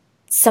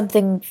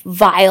something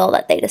vile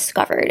that they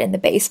discovered in the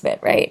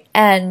basement, right?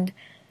 And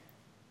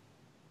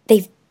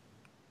they've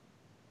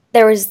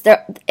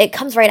it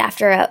comes right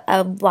after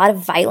a lot of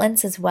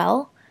violence as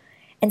well.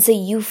 And so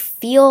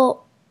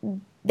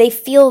they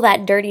feel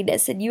that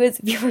dirtiness, and you as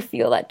a viewer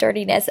feel that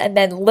dirtiness, and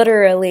then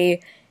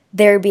literally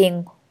they're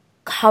being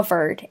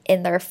covered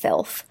in their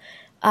filth.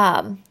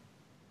 God,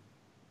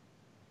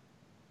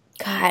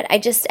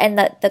 and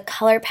the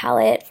color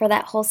palette for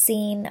that whole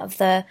scene of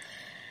the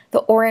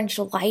orange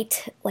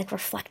light like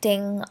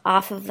reflecting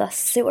off of the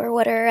sewer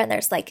water, and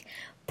there's like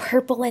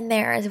purple in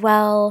there as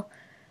well.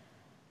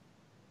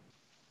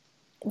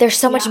 There's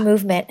so much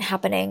movement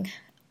happening.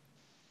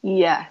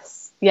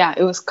 Yes. Yeah,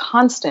 it was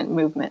constant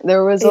movement.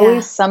 There was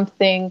always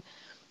something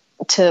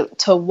to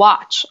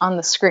watch on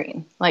the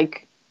screen.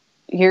 Like,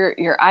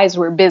 your eyes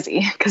were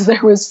busy because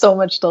there was so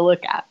much to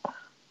look at.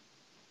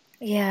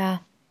 Yeah.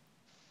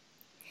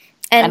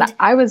 And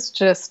I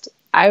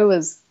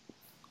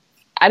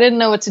didn't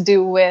know what to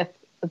do with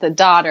the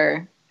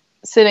daughter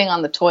sitting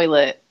on the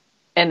toilet,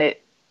 and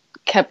it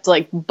kept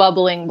like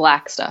bubbling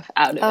black stuff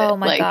out of it. Oh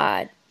my like,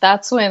 God.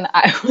 That's when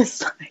I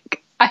was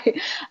like,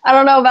 I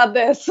don't know about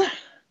this.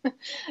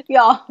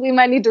 Y'all, we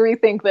might need to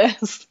rethink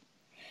this.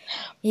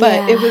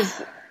 Yeah.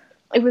 But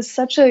it was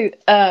such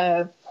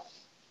a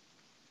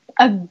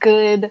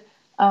good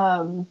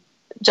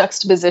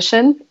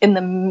juxtaposition in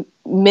the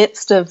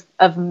midst of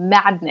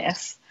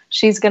madness.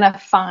 She's gonna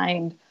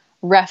find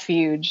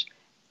refuge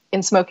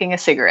in smoking a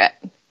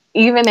cigarette,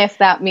 even if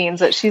that means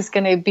that she's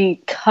gonna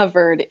be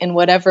covered in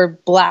whatever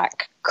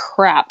black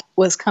crap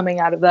was coming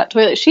out of that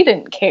toilet. She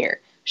didn't care.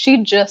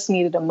 She just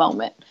needed a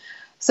moment.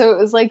 So it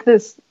was like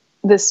this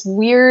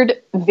weird,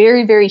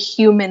 very, very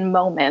human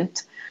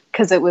moment,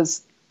 because it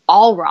was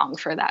all wrong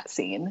for that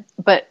scene.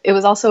 But it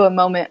was also a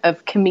moment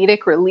of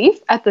comedic relief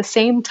at the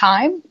same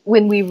time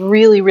when we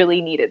really,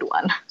 really needed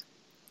one.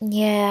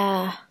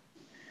 Yeah.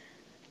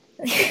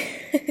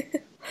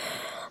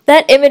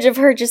 That image of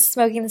her just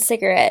smoking the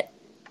cigarette,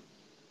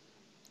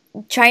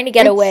 trying to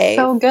get away.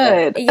 So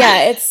good.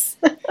 Yeah,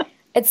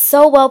 it's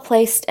so well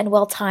placed and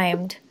well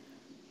timed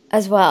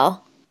as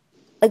well.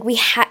 Like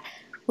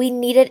we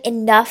needed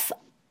enough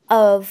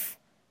of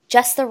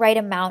just the right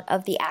amount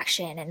of the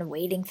action and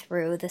wading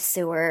through the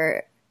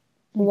sewer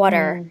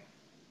water.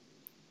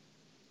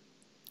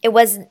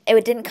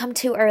 It didn't come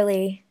too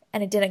early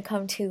and it didn't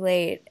come too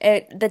late.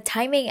 The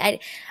timing,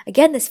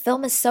 again, this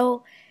film is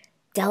so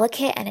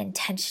delicate and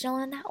intentional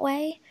in that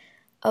way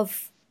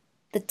of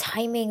the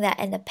timing that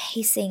and the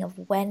pacing of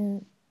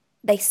when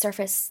they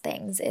surface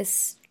things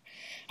it's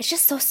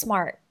just so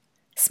smart.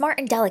 Smart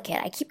and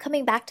delicate. I keep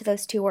coming back to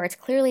those two words.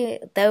 Clearly,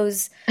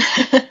 those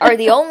are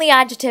the only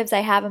adjectives I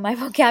have in my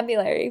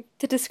vocabulary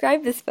to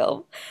describe this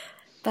film.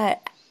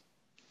 But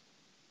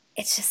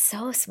it's just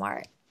so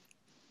smart.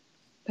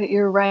 But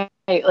you're right.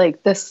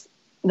 Like this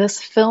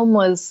film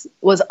was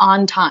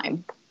on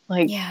time.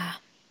 Like Yeah,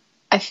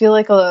 I feel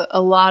like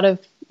a lot of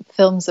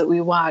films that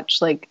we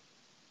watch, like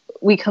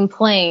we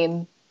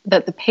complain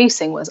that the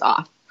pacing was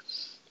off.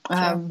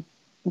 true.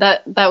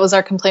 That was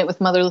our complaint with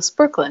Motherless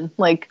Brooklyn.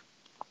 Like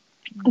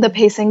the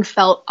pacing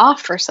felt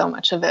off for so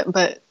much of it,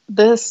 but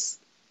this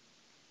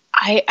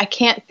I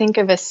can't think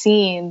of a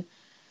scene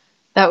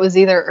that was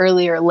either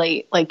early or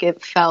late. Like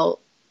it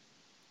felt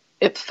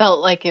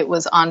like it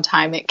was on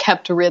time. It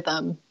kept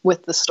rhythm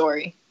with the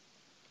story.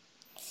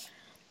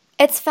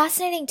 It's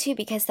fascinating too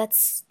because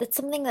that's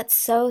something that's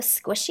so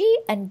squishy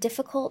and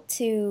difficult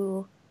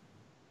to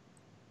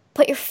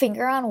put your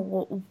finger on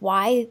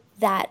why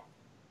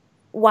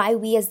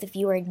we as the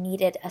viewer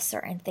needed a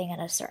certain thing at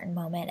a certain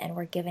moment and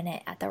were given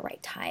it at the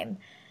right time.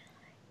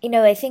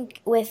 I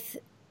think with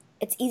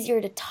it's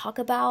easier to talk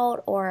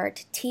about or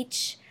to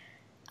teach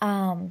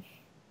um,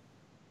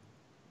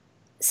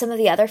 some of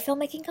the other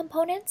filmmaking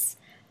components,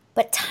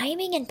 but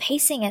timing and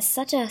pacing is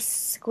such a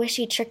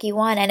squishy, tricky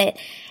one, and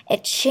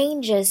it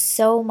changes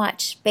so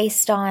much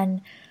based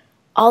on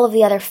all of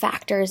the other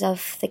factors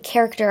of the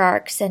character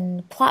arcs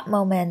and plot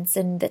moments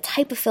and the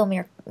type of film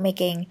you're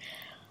making.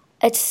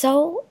 It's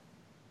so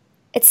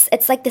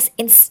it's like this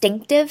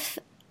instinctive,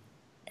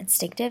 is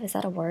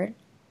that a word?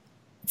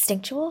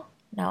 Instinctual?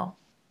 No.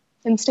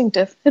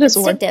 Instinctive. It is a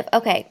word. Instinctive.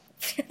 Okay.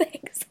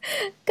 Thanks.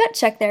 Got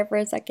checked there for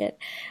a second.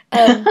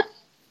 Um,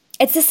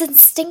 it's this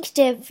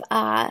instinctive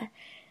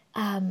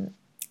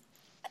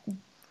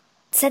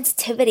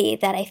sensitivity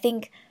that I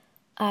think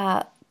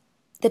the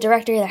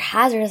director either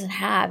has or doesn't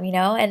have,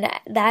 and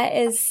that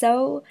is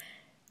so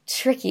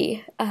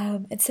tricky.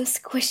 It's so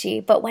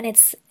squishy, but when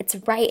it's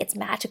right, it's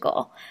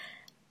magical.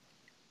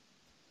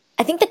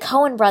 I think the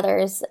Coen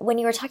brothers, when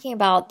you were talking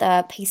about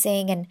the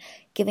pacing and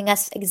giving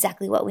us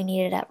exactly what we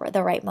needed at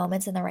the right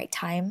moments and the right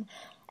time,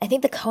 I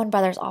think the Coen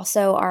brothers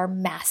also are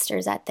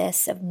masters at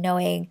this of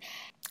knowing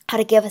how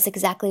to give us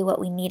exactly what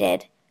we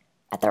needed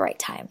at the right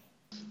time.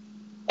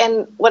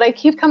 And what I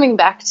keep coming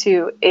back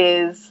to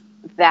is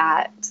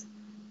that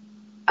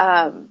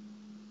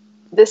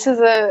this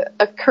is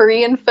a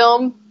Korean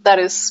film that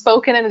is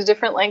spoken in a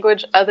different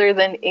language other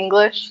than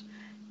English,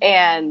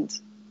 and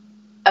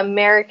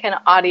American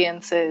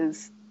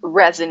audiences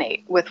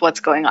resonate with what's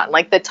going on.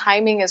 Like the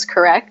timing is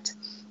correct,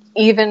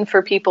 even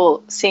for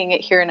people seeing it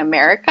here in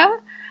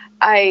America.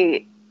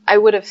 I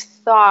would have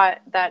thought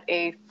that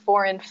a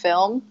foreign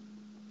film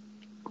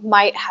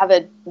might have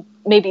a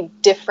maybe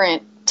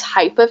different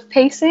type of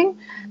pacing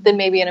than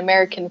maybe an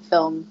American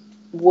film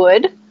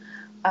would.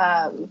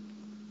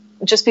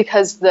 Just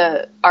because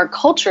our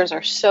cultures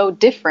are so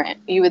different,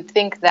 you would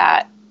think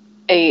that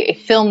a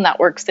film that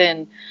works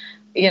in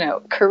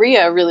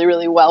Korea really,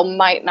 really well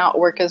might not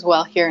work as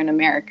well here in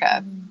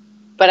America.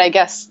 But I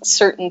guess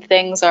certain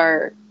things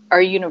are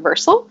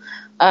universal.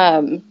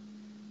 And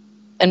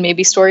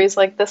maybe stories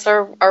like this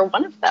are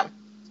one of them.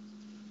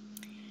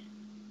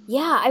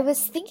 Yeah, I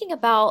was thinking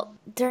about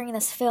during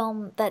this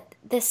film that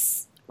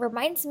this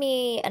reminds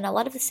me, and a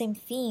lot of the same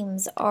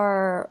themes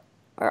are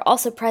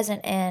also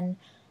present in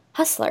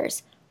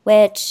Hustlers,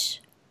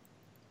 which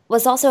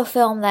was also a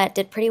film that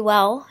did pretty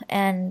well,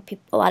 and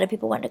a lot of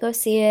people went to go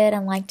see it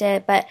and liked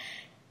it. But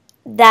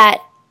that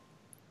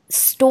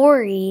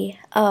story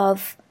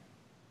of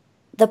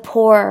the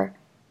poor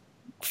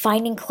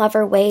finding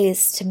clever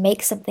ways to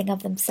make something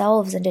of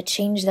themselves and to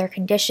change their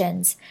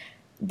conditions,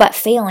 but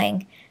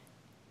failing,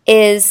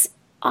 is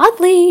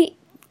oddly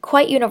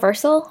quite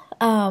universal.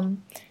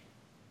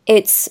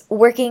 It's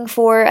working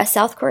for a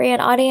South Korean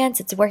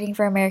audience, it's working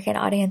for American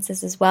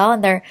audiences as well,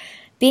 and they're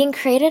being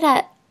created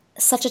at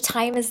such a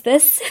time as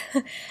this.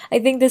 I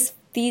think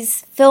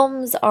these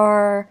films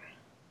are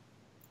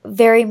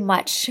very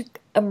much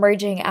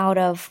emerging out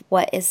of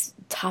what is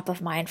top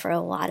of mind for a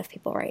lot of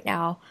people right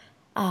now,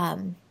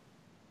 in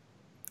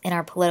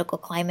our political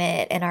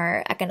climate, in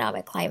our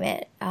economic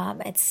climate.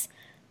 It's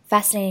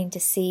fascinating to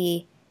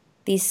see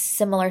these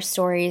similar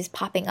stories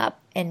popping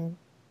up in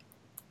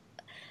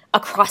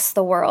across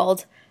the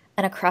world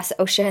and across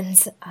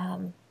oceans.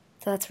 So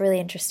that's really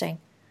interesting.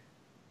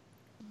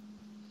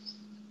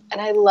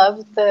 And I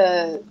love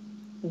the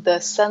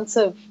sense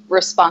of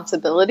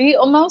responsibility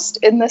almost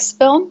in this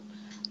film,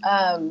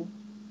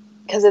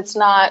 because it's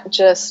not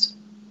just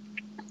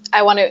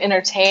I want to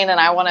entertain and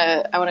I want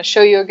to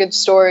show you a good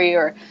story,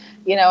 or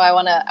I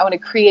want to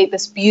create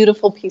this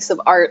beautiful piece of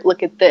art.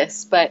 Look at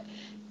this, but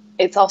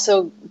it's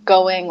also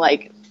going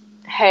like,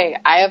 hey,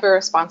 I have a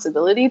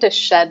responsibility to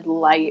shed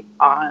light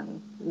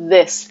on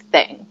this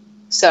thing.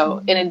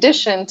 So in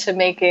addition to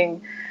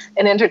making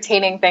an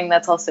entertaining thing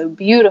that's also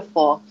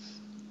beautiful,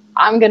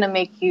 I'm going to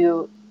make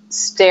you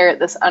stare at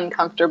this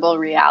uncomfortable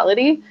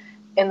reality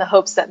in the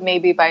hopes that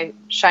maybe by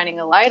shining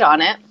a light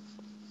on it,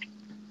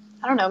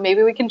 I don't know,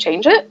 maybe we can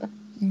change it.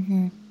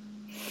 Mm-hmm.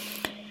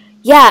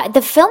 Yeah,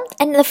 the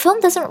film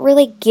doesn't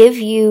really give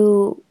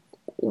you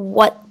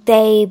what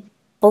they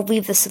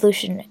believe the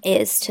solution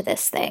is to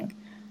this thing.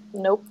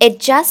 Nope. It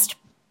just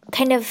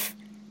kind of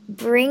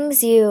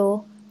brings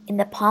you in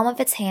the palm of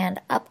its hand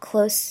up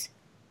close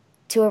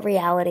to a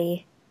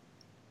reality,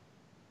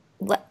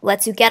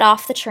 lets you get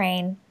off the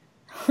train,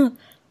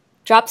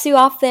 drops you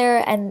off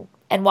there and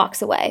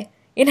walks away.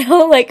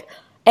 Like,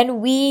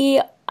 and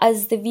we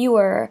as the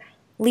viewer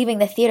leaving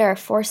the theater are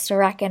forced to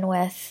reckon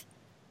with,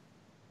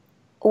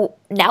 oh,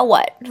 now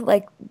what?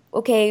 Like,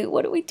 okay,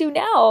 what do we do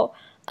now?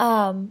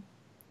 Um,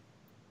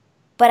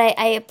 but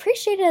I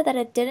appreciated that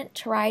it didn't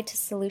try to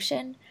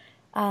solution.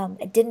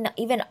 It didn't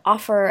even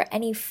offer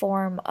any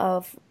form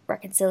of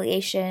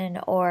reconciliation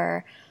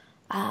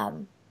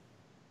um,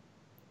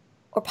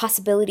 or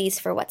possibilities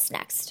for what's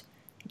next.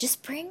 It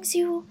just brings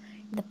you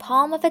in the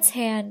palm of its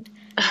hand,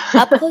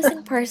 up close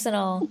and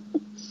personal,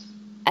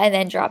 and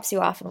then drops you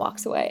off and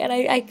walks away. And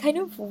I kind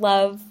of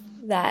love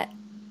that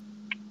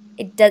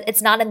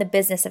it's not in the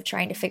business of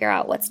trying to figure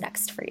out what's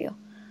next for you.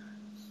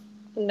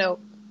 Nope.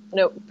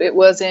 Nope. It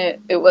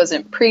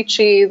wasn't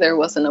preachy. There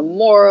wasn't a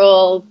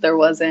moral. There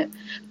wasn't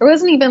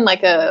even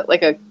like a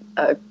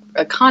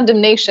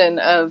condemnation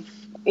of,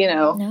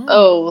 No.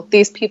 oh,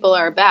 these people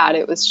are bad.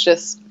 It was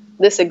just,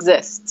 this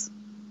exists.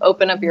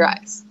 Open up your Mm.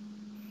 eyes.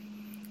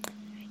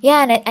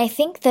 Yeah, and I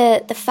think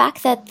the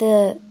fact that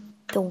the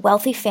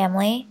wealthy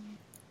family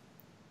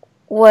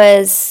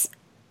was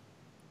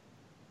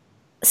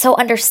so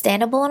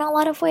understandable in a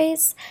lot of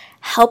ways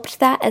helped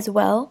that as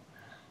well.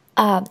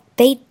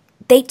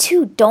 They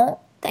too don't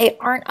they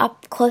aren't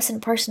up close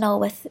and personal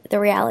with the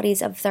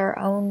realities of their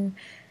own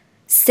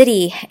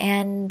city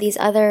and these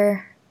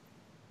other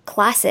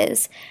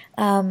classes.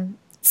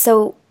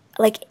 So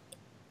like,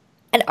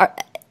 and are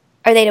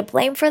they to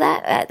blame for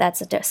that?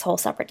 That's a whole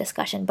separate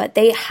discussion. But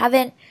they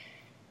haven't.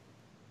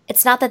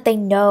 It's not that they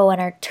know and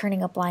are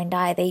turning a blind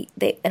eye. They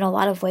in a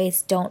lot of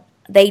ways don't.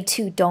 They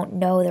too don't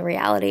know the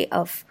reality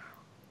of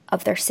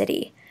their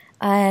city.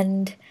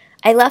 And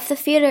I left the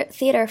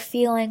theater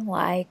feeling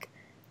like,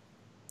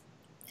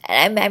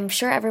 and I'm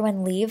sure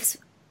everyone leaves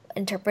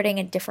interpreting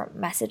a different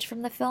message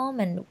from the film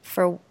and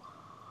for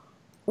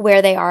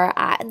where they are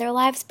at in their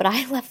lives. But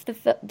I left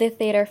the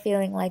theater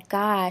feeling like,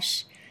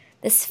 gosh,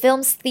 this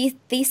film's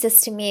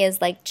thesis to me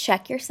is like,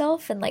 check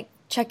yourself and like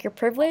check your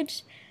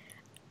privilege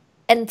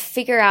and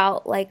figure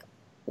out like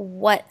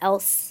what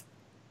else,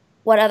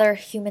 what other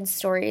human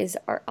stories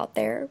are out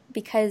there,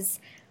 because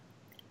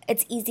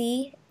it's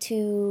easy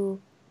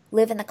to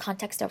live in the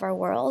context of our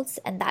worlds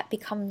and that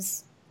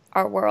becomes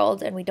our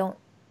world, and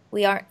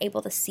we aren't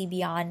able to see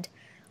beyond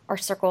our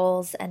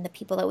circles and the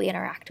people that we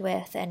interact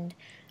with,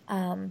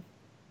 um,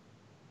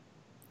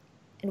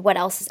 and what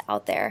else is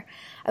out there.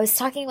 I was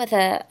talking with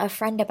a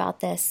friend about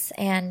this,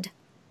 and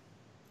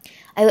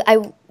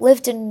I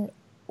lived and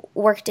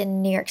worked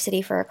in New York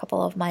City for a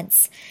couple of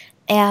months,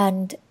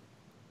 and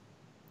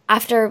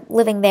after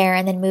living there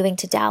and then moving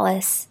to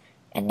Dallas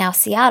and now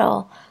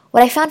Seattle,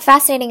 what I found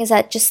fascinating is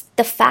that just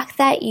the fact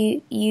that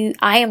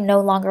I am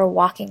no longer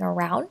walking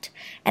around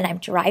and I'm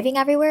driving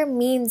everywhere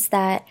means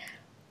that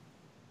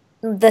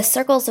the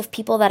circles of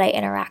people that I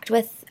interact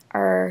with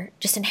are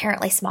just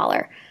inherently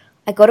smaller.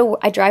 I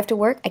drive to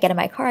work, I get in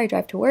my car, I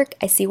drive to work,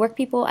 I see work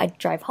people, I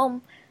drive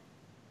home,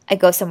 I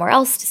go somewhere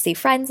else to see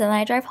friends, and then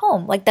I drive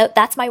home. Like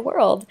that's my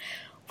world.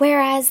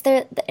 Whereas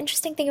the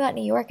interesting thing about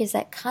New York is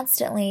that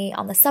constantly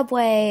on the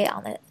subway,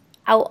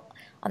 out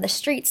on the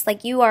streets,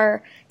 like you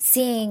are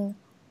seeing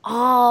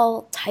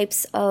all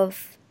types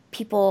of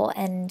people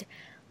and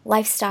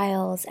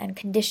lifestyles and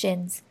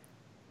conditions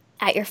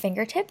at your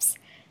fingertips.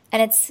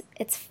 And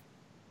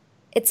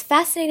it's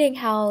fascinating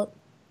how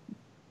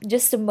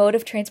just a mode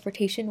of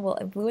transportation will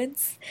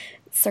influence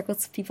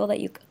circles of people that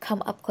you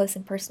come up close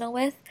and personal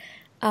with.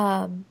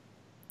 Um,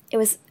 it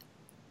was,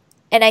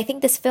 and I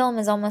think this film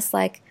is almost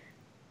like,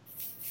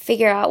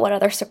 figure out what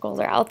other circles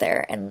are out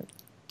there and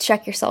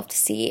check yourself to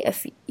see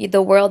if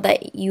the world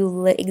that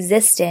you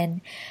exist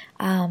in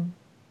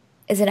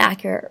is an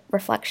accurate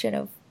reflection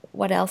of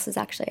what else is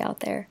actually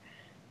out there.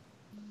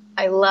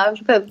 I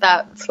loved that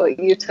that's what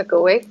you took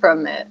away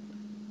from it,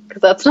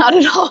 because that's not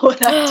at all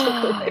what I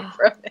took away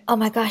from it. Oh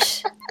my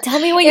gosh. Tell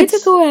me what you took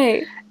It's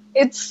away.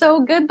 it's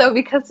so good though,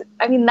 because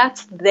I mean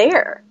that's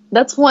there.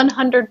 That's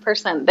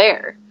 100%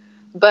 there.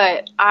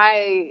 But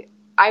I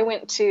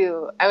went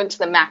to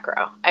the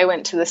macro. I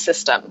went to the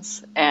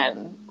systems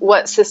and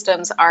what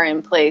systems are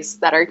in place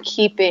that are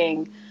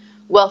keeping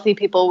wealthy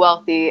people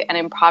wealthy and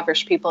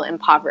impoverished people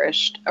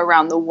impoverished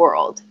around the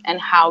world, and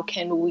how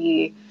can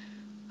we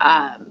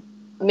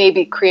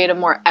maybe create a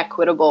more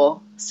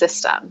equitable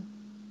system.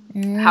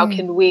 How Mm.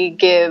 can we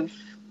give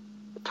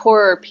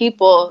poorer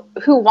people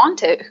who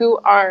want it, who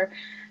are,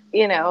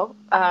 you know,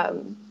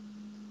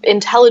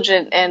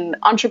 intelligent and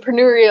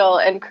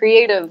entrepreneurial and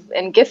creative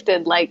and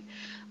gifted, like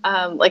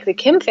the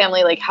Kim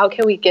family, like how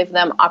can we give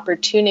them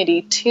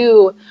opportunity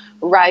to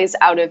rise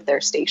out of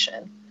their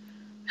station?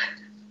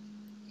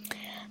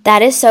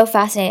 That is so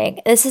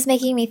fascinating. This is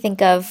making me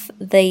think of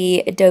the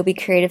Adobe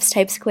Creatives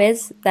Types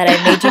quiz that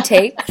I made you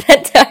take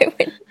that time.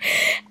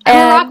 I'm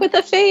a rock And with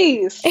a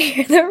face.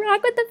 you're the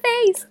rock with the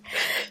face.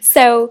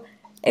 So,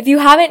 if you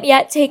haven't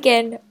yet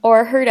taken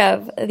or heard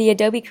of the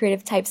Adobe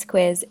Creative Types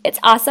quiz, it's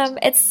awesome.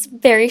 It's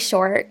very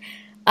short.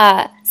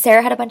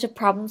 Sarah had a bunch of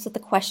problems with the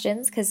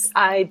questions because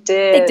I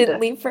they didn't did.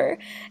 leave her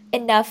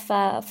enough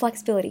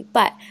flexibility.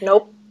 But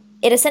Nope.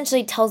 it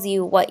essentially tells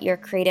you what your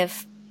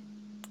creative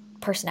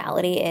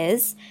personality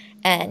is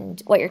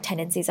and what your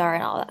tendencies are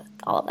and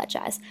all of that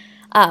jazz.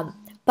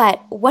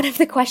 But one of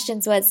the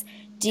questions was,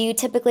 do you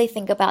typically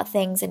think about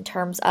things in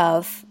terms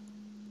of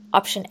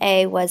option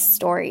A was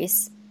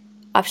stories,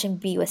 option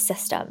B was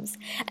systems.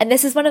 And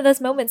this is one of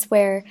those moments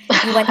where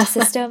you went to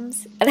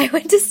systems and I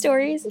went to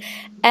stories.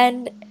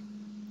 And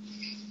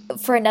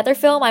for another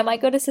film, I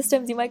might go to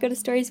systems, you might go to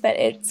stories, but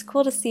it's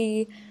cool to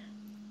see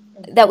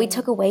that we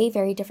took away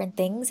very different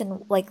things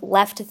and like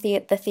left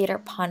the theater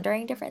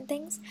pondering different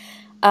things.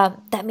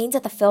 That means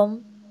that the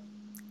film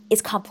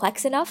is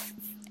complex enough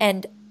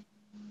and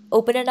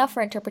open enough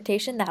for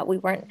interpretation that we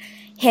weren't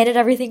handed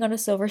everything on a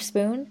silver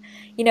spoon.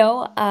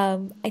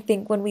 I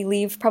think when we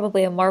leave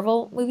probably a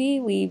Marvel movie,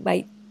 we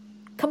might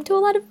come to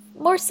a lot of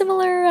more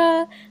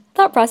similar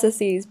thought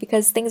processes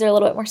because things are a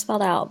little bit more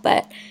spelled out.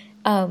 But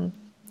I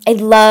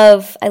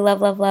love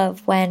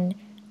when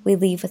we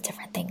leave with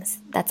different things.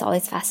 That's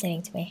always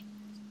fascinating to me.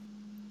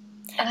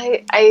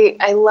 And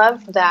I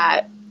love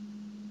that,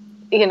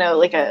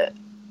 like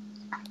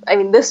I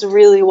mean, this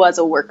really was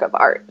a work of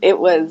art. It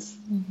was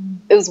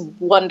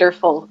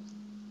wonderful.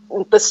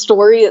 The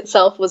story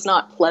itself was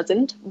not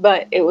pleasant,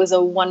 but it was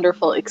a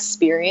wonderful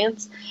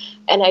experience.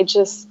 And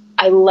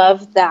I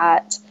love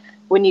that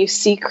when you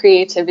see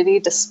creativity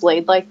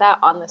displayed like that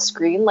on the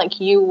screen, like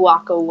you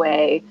walk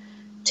away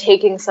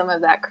taking some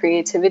of that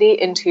creativity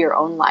into your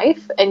own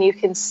life, and you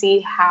can see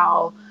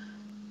how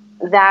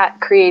that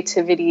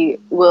creativity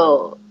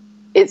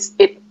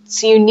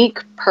it's unique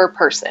per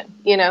person,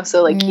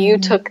 so like you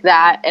took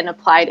that and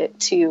applied it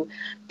to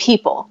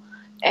people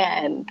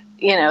and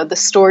the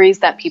stories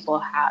that people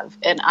have,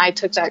 and I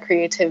took that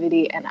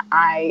creativity and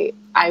I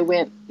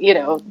went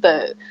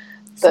the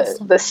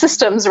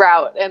systems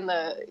route and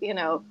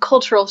the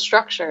cultural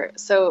structure.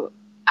 So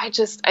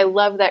I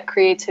love that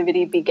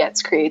creativity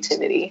begets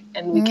creativity,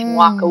 and we can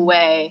walk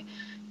away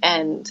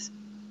and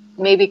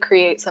maybe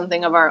create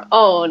something of our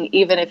own,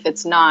 even if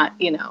it's not,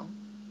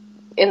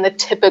 in the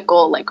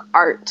typical like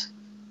art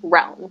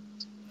realm.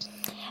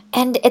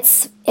 And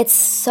it's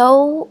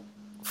so,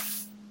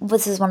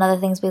 this is one of the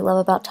things we love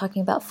about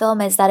talking about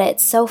film, is that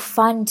it's so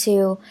fun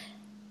to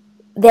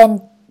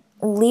then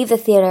leave the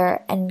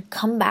theater and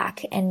come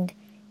back and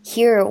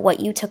hear what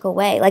you took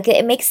away. Like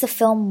it makes the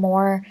film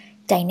more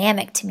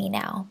dynamic to me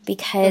now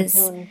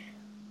because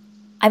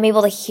I'm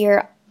able to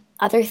hear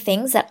other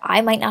things that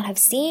I might not have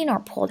seen or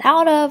pulled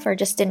out of or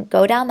just didn't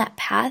go down that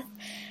path.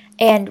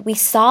 And we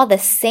saw the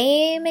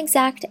same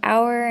exact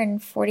hour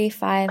and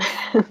 45,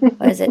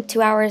 what is it,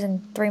 2 hours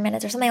and 3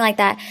 minutes or something like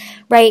that,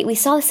 right? We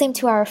saw the same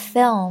 2 hour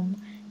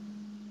film,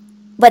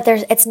 but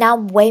it's now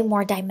way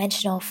more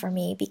dimensional for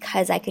me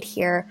because I could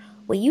hear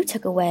what you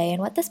took away and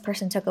what this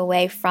person took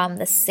away from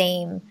the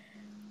same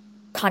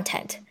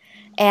content.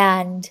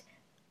 And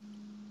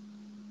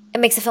it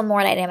makes the film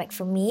more dynamic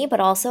for me, but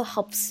also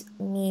helps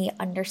me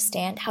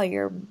understand how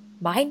your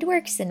mind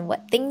works and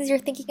what things you're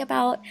thinking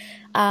about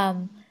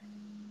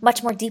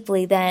much more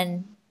deeply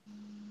than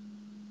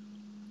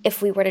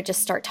if we were to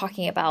just start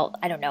talking about,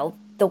 I don't know,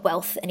 the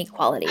wealth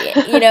inequality.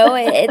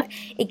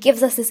 It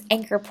gives us this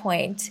anchor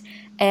point,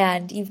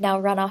 and you've now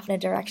run off in a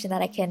direction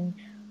that I can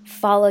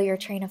follow your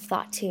train of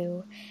thought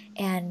to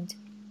and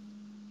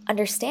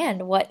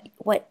understand what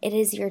it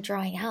is you're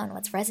drawing out and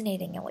what's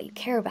resonating and what you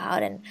care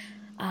about and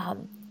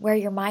where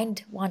your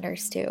mind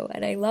wanders to.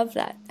 And I love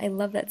that. I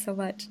love that so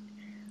much.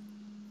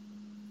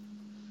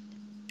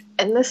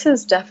 And this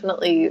is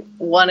definitely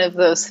one of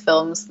those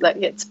films that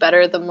gets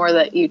better the more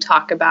that you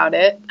talk about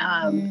it,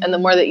 and the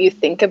more that you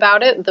think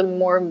about it, the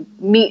more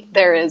meat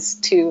there is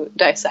to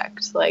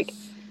dissect. Like,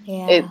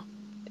 Yeah.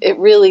 it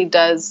really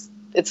does.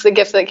 It's the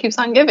gift that keeps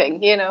on giving,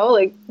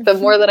 like the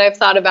more that I've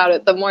thought about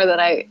it, the more that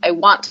I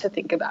want to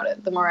think about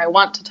it, the more I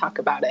want to talk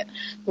about it,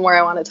 the more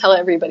I want to tell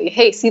everybody,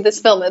 hey, see this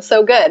film, it's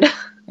so good.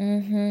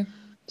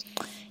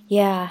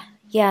 Yeah.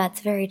 Yeah,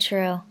 it's very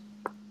true.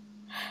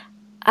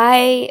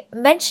 I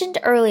mentioned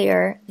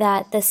earlier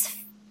that this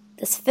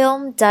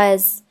film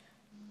does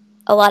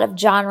a lot of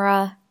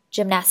genre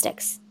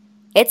gymnastics.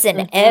 It's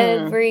in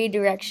every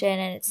direction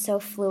and it's so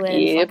fluid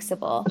and Yep.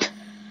 flexible.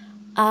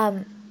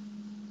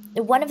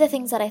 One of the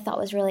things that I thought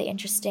was really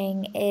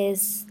interesting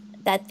is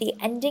that the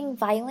ending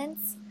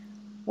violence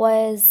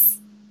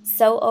was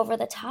so over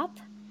the top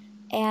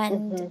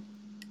and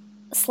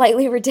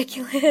slightly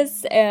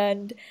ridiculous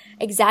and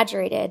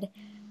exaggerated.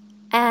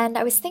 And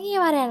I was thinking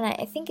about it, and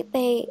I think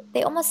they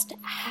almost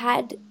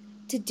had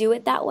to do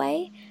it that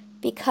way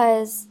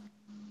because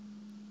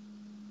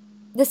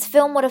this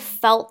film would have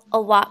felt a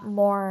lot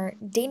more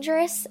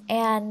dangerous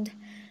and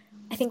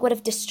I think would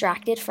have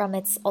distracted from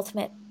its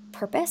ultimate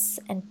purpose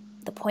and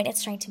the point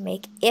it's trying to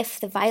make if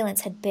the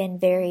violence had been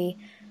very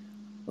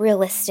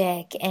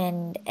realistic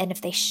and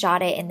if they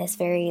shot it in this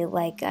very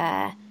like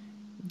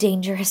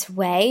dangerous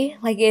way.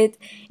 Like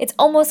it's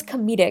almost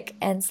comedic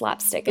and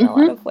slapstick in a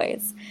lot of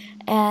ways.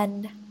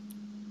 And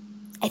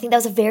I think that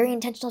was a very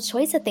intentional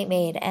choice that they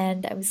made.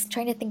 And I was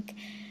trying to think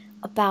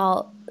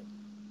about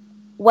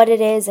what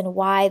it is and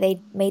why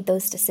they made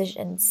those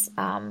decisions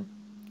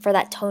for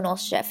that tonal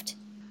shift.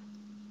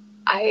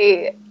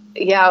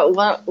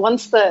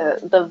 Once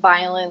the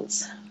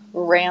violence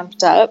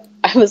ramped up,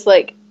 I was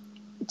like,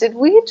 did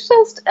we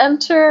just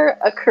enter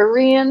a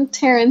Korean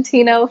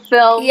Tarantino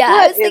film? Yeah,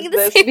 What I was thinking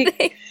the same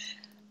thing.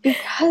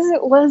 Because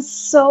it was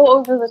so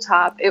over the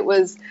top. It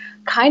was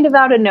kind of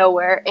out of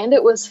nowhere, and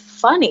it was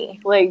funny.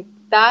 Like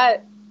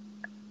that's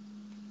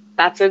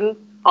in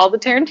all the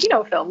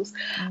Tarantino films.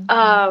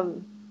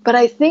 But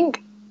I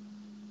think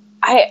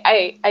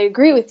I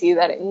agree with you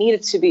that it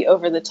needed to be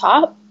over the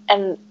top,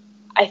 and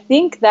I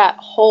think the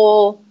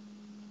whole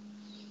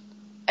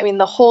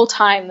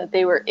time that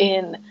they were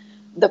in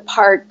the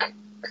park,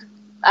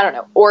 I don't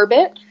know,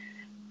 orbit,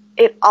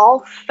 it all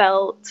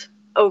felt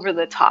over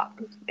the top.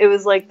 It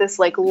was like this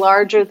like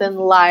larger than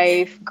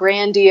life,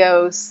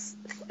 grandiose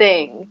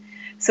thing.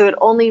 So it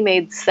only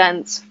made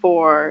sense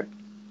for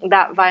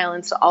that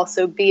violence to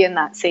also be in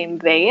that same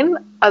vein.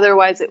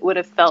 Otherwise it would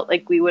have felt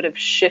like we would have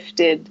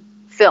shifted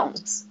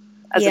films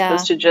as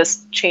opposed to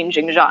just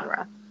changing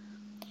genre.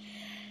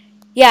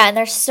 Yeah, and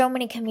there's so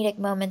many comedic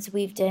moments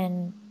weaved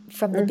in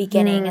from the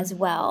beginning as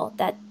well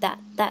that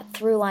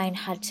through line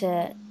had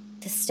to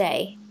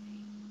stay.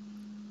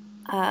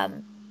 But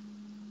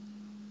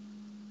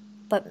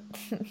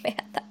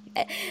man,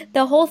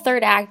 the whole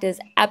third act is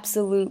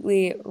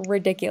absolutely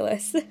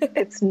ridiculous.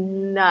 It's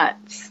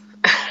nuts.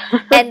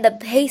 And the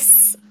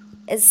pace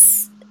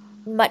is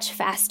much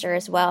faster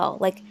as well.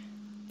 Like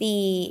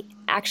the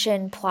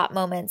action plot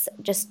moments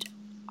just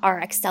are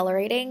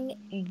accelerating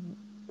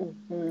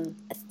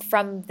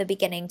from the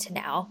beginning to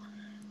now.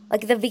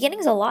 Like the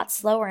beginning's a lot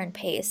slower in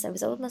pace. I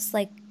was almost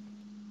like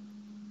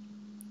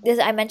this.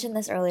 I mentioned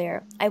this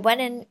earlier. I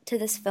went into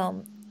this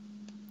film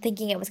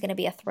thinking it was going to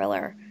be a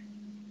thriller,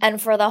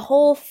 and for the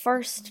whole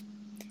first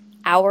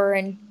hour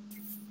and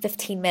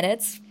 15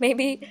 minutes,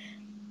 maybe,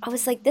 I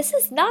was like, "This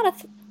is not a.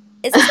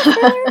 Is this a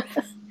thriller?"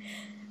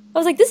 I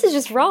was like, "This is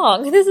just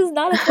wrong. This is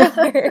not a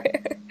thriller."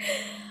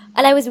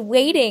 And I was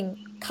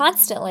waiting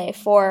constantly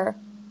for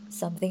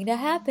something to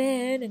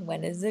happen, and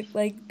when is it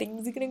like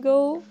things are gonna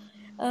go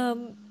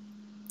down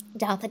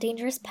the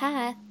dangerous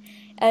path.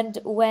 And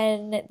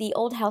when the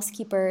old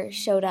housekeeper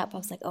showed up, I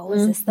was like, oh,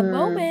 is this the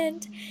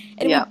moment?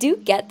 And we do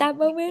get that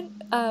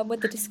moment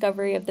with the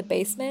discovery of the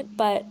basement,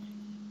 but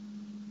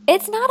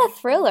it's not a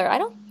thriller. I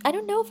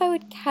don't know if I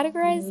would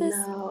categorize this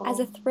as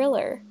a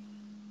thriller.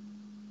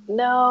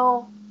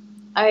 No,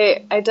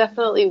 I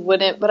definitely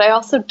wouldn't, but I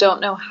also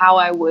don't know how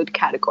I would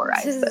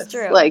categorize this. Is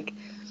true. Like,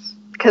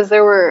 because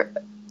there were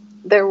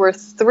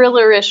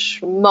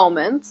thriller-ish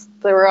moments.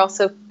 There were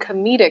also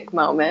comedic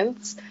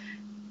moments.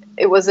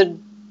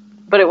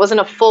 But it wasn't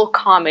a full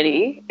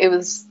comedy. It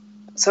was,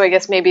 so I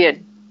guess maybe a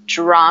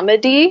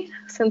dramedy,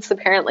 since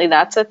apparently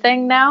that's a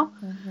thing now.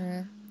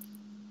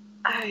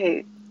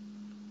 I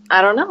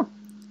don't know,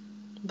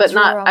 but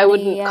I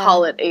wouldn't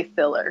call it a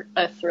thriller.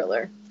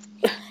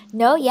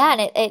 No, yeah,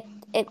 and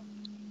it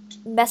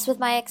messed with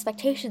my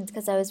expectations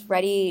because I was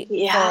ready for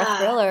a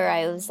thriller.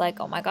 I was like,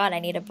 oh my God, I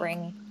need to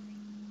bring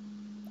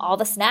all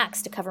the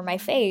snacks to cover my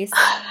face.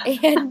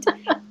 And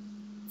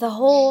the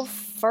whole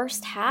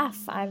first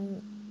half,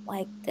 I'm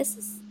like, this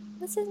is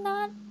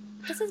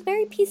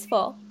very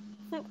peaceful.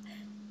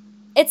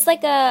 It's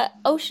like a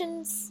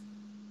Ocean's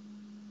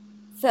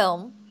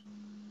film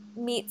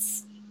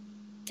meets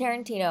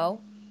Tarantino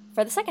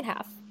for the second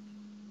half.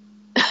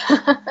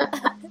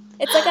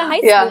 It's like a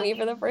heist movie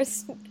for the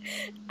first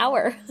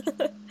hour.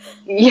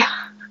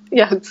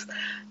 It's,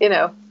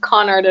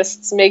 con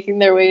artists making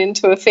their way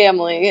into a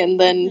family, and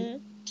then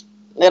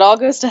it all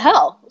goes to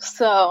hell.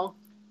 So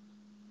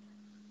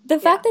the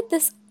fact that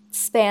this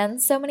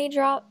spans so many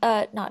genre,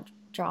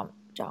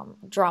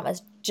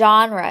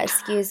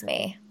 excuse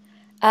me.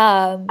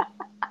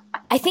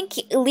 I think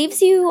it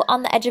leaves you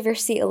on the edge of your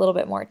seat a little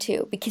bit more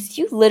too, because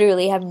you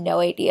literally have no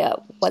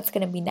idea what's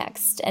going to be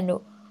next, and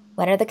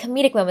when are the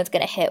comedic moments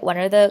going to hit? When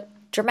are the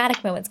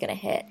dramatic moments going to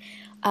hit?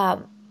 I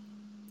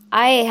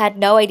had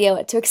no idea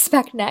what to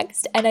expect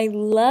next, and I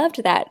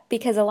loved that,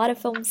 because a lot of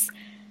films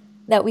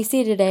that we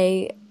see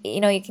today,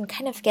 you can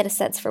kind of get a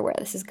sense for where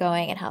this is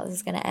going and how this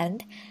is going to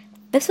end.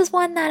 This was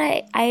one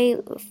that I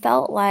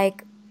felt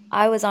like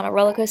I was on a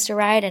roller coaster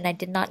ride, and I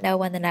did not know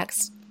when the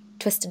next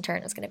twist and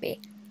turn was going to be.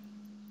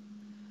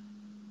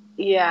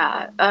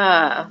 Yeah.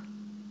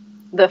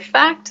 The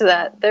fact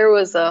that there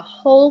was a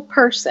whole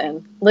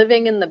person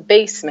living in the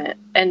basement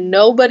and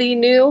nobody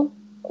knew,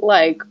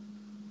 like,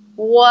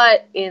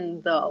 what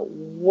in the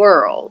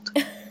world?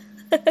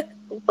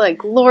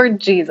 Like, Lord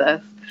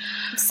Jesus.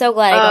 I'm so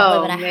glad I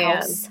don't live in a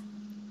house.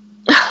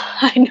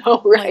 I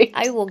know, right?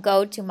 Like, I will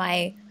go to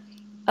my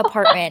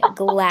apartment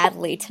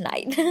gladly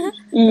tonight.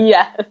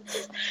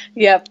 Yes.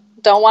 Yep.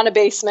 Don't want a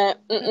basement.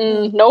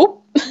 Mm-mm.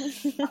 Nope.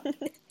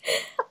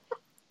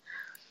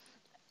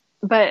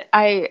 But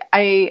I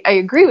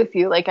agree with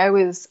you. Like I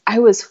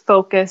was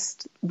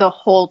focused the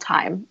whole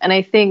time. And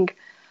I think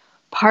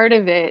part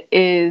of it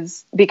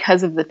is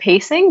because of the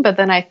pacing, but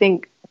then I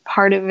think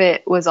part of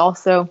it was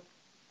also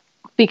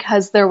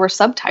because there were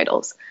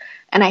subtitles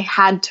and I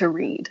had to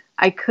read.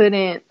 I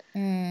couldn't,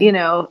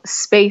 Mm.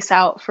 space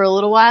out for a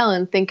little while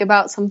and think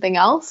about something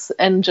else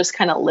and just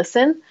kind of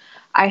listen.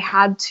 I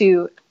had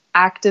to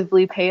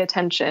actively pay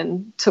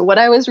attention to what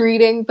I was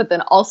reading, but then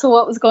also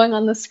what was going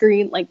on the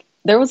screen. Like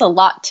there was a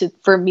lot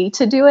for me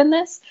to do in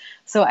this.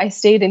 So I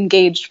stayed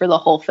engaged for the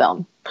whole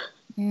film.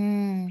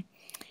 Mm.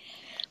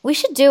 We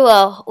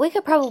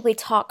could probably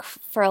talk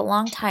for a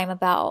long time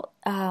about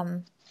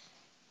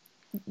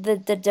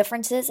the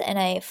differences in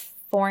a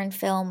foreign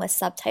film with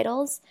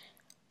subtitles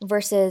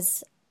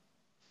versus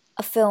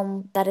a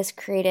film that is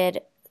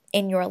created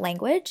in your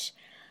language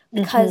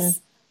Mm-hmm.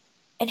 because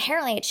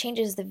inherently it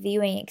changes the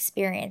viewing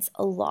experience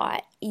a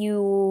lot.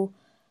 You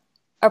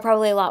are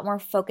probably a lot more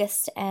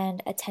focused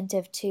and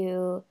attentive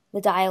to the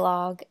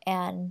dialogue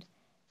and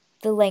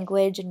the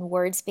language and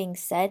words being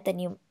said than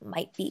you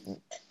might be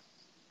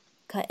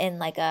in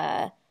like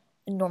a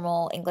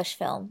normal English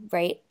film,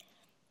 right?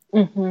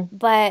 Mm-hmm.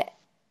 But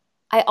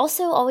I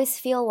also always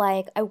feel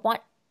like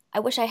I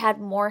wish I had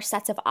more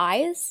sets of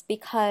eyes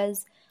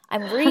because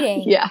I'm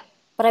reading, Yeah.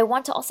 but I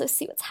want to also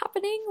see what's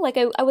happening. Like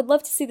I would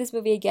love to see this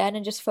movie again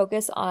and just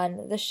focus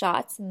on the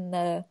shots and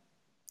the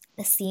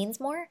scenes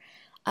more.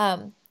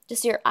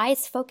 Just your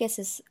eyes focus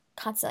is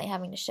constantly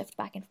having to shift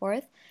back and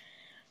forth.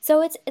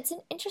 So it's an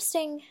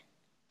interesting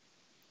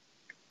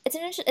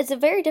it's a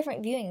very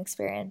different viewing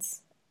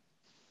experience.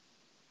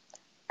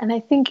 And I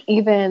think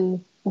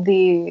even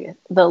the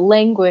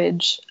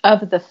language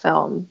of the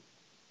film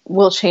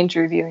will change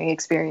your viewing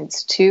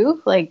experience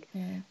too. Like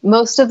Mm.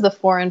 most of the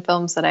foreign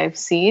films that I've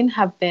seen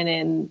have been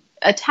in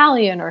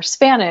Italian or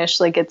Spanish.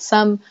 Like it's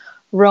some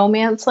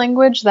romance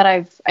language that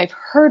I've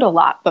heard a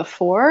lot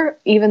before,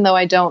 even though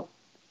I don't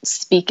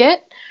speak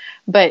it,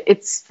 but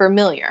it's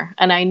familiar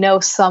and I know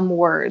some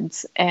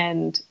words.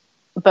 And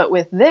but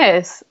with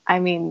this, I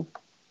mean,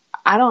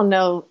 I don't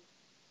know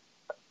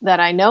that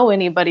I know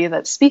anybody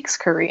that speaks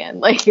Korean.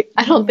 Like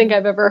I don't think Mm.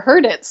 I've ever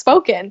heard it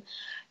spoken.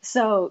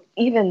 So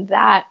even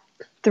that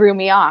threw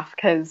me off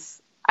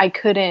because I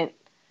couldn't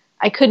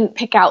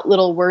pick out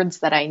little words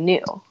that I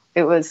knew.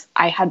 It was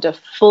I had to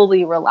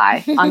fully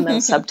rely on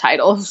those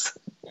subtitles.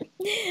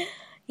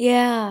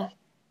 Yeah.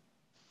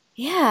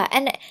 Yeah,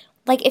 and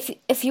like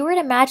if you were to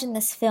imagine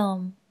this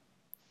film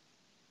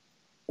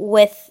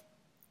with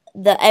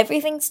the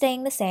everything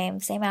staying the same,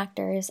 same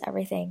actors,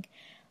 everything,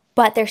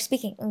 but they're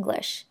speaking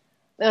English.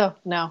 Oh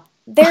no.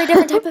 Very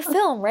different type of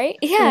film, right?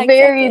 Yeah,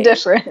 Very exactly.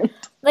 different.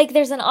 Like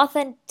there's an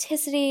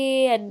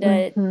authenticity and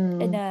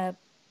Hmm. a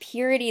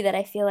purity that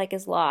I feel like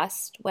is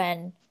lost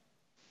when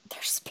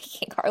they're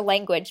speaking our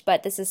language,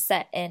 but this is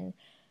set in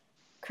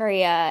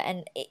Korea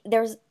and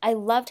I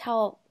loved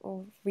how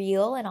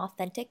real and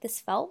authentic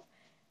this felt.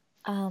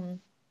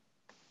 Um,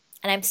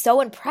 and I'm so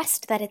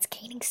impressed that it's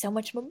gaining so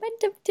much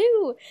momentum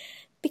too,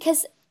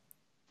 because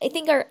I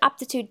think our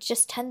aptitude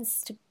just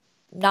tends to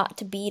not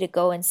to be to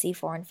go and see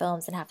foreign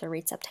films and have to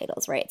read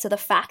subtitles, right? So the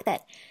fact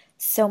that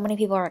so many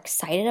people are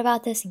excited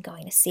about this and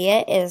going to see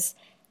it is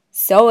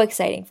so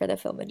exciting for the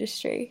film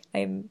industry.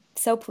 I'm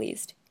so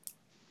pleased.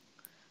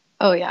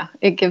 Oh yeah,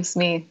 it gives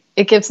me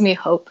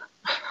hope.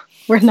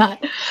 We're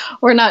not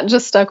we're not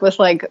just stuck with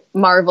like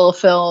Marvel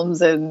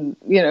films and,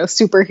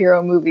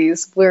 superhero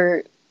movies.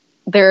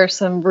 There are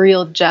some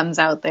real gems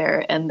out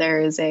there and there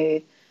is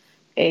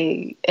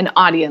an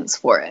audience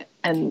for it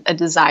and a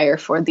desire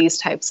for these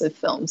types of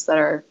films that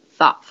are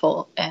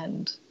thoughtful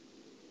and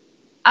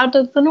out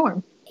of the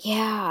norm.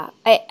 Yeah,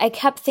 I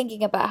kept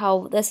thinking about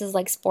how this is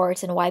like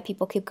sports and why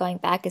people keep going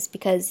back is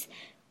because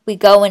we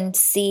go and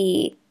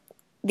see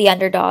the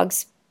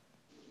underdogs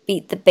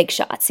beat the big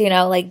shots,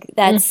 like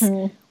that's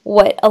Hmm.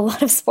 what a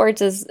lot of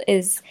sports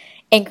is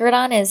anchored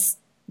on is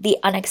the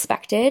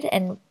unexpected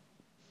and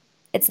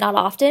it's not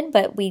often,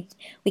 but we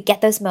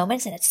get those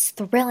moments and it's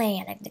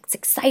thrilling and it's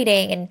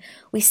exciting and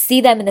we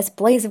see them in this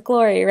blaze of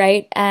glory,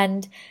 right?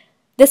 And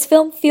this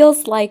film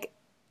feels like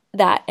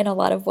that in a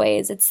lot of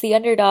ways. It's the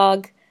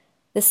underdog,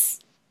 this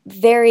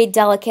very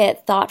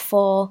delicate,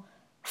 thoughtful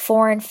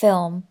foreign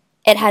film.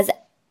 It has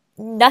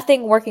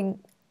nothing working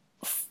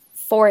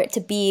for it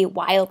to be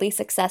wildly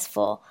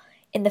successful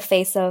in the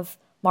face of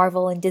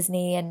Marvel and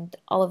Disney and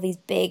all of these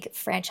big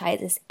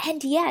franchises.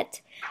 And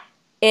yet,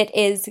 it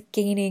is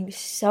gaining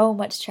so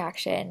much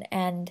traction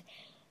and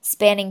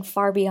spanning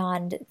far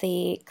beyond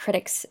the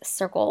critics'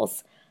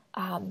 circles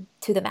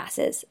to the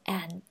masses.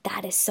 And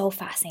that is so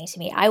fascinating to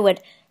me. I would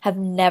have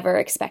never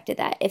expected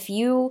that. If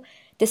you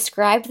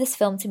described this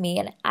film to me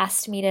and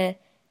asked me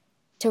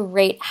to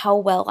rate how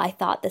well I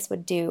thought this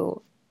would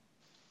do,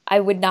 I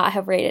would not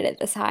have rated it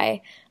this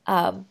high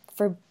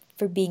for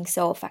being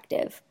so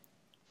effective.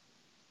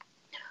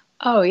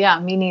 Oh yeah,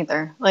 me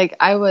neither. Like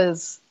I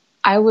was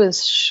I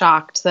was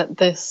shocked that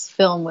this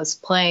film was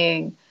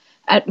playing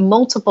at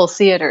multiple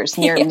theaters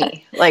near Yeah.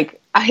 me.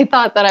 Like, I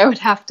thought that I would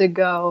have to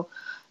go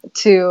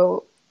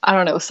to, I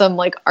don't know, some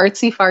like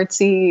artsy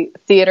fartsy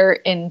theater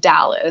in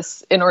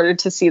Dallas in order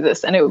to see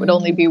this. And it would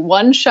only be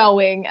one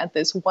showing at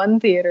this one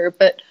theater.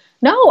 But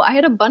no, I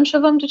had a bunch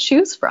of them to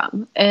choose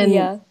from. And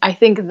Yeah. I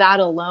think that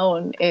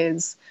alone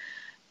is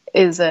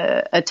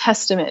a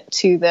testament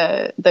to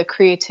the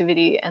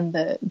creativity and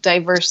the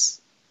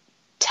diverse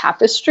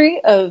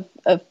tapestry of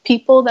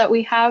people that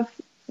we have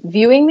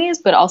viewing these,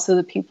 but also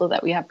the people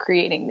that we have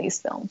creating these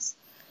films.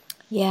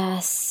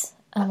 Yes.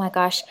 Oh my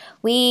gosh.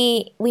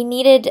 We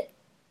needed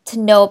to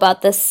know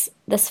about this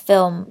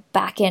film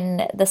back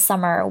in the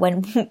summer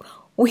when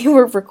we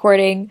were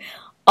recording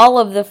all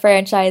of the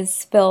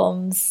franchise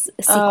films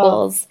Oh,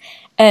 sequels,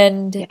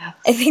 and I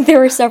yes. think there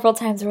were several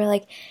times where we're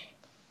like,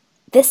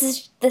 this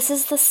is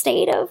the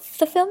state of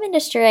the film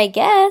industry, I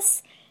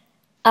guess.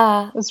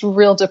 It was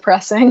real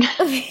depressing,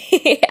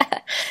 Yeah.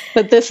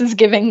 but this is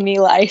giving me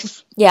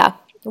life. Yeah.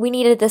 We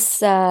needed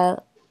this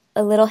a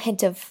little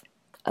hint of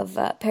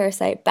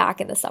Parasite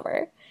back in the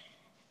summer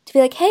to be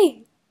like,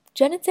 hey,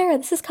 Jen and Sarah,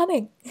 this is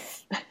coming.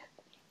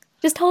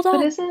 Just hold But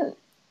on.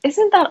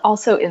 isn't that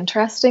also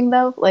interesting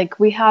though? Like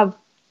we have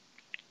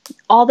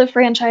all the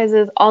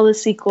franchises, all the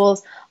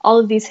sequels, all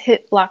of these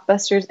hit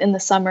blockbusters in the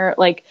summer,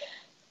 like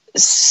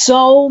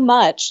so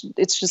much.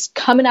 It's just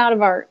coming out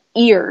of our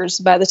ears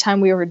by the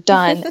time we were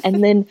done.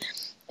 And then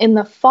in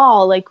the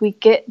fall, like we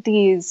get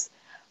these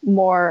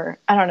more,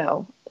 I don't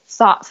know,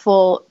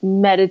 thoughtful,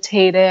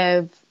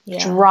 meditative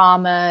Yeah.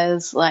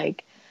 dramas,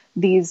 like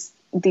these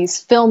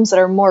films that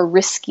are more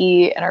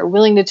risky and are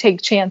willing to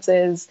take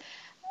chances.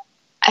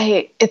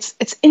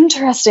 It's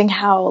interesting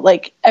how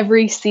like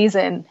every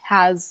season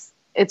has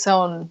its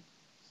own,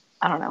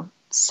 I don't know,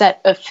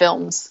 set of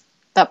films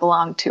that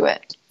belong to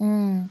it.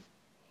 Mm.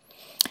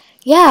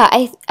 Yeah,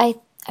 I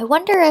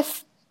wonder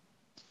if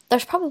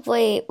there's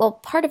probably, well,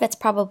 part of it's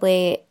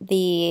probably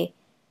the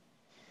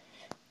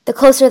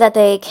closer that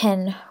they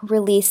can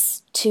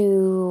release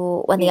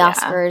to when the Yeah.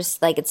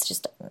 Oscars, like it's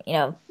just,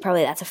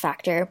 probably that's a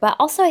factor. But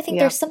also I think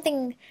Yeah. there's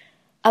something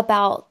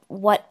about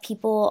what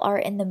people are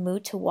in the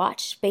mood to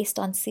watch based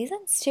on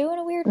seasons too, in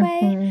a weird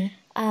way.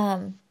 Hmm.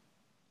 Um,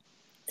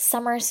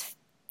 Summer's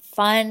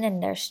fun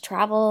and there's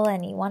travel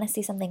and you want to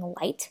see something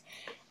light,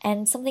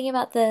 and something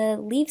about the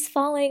leaves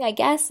falling, I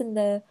guess, and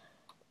the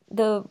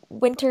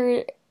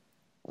winter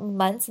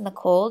months and the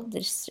cold.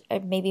 Just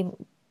maybe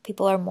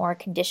people are more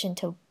conditioned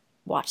to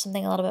watch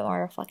something a little bit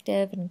more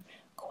reflective and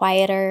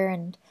quieter,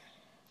 and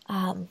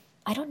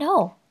I don't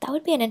know. That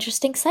would be an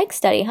interesting psych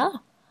study, huh?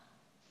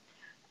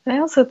 I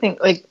also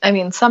think, like, I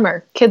mean,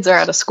 summer, kids are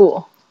out of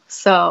school.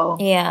 So,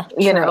 Yeah,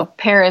 true.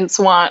 parents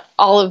want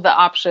all of the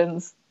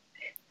options.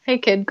 Hey,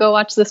 kid, go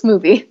watch this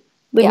movie.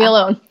 Leave me Yeah.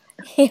 alone.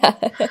 Yeah.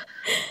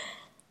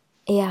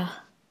 Yeah.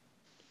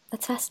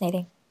 That's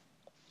fascinating.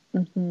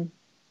 Hmm.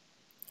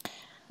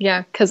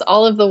 Yeah, because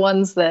all of the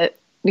ones that,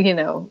 you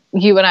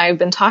and I have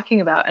been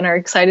talking about and are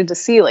excited to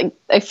see, like,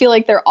 I feel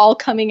like they're all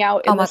coming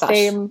out Oh in my the gosh.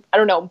 same, I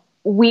don't know,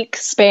 week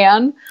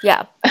span.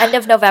 Yeah. End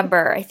of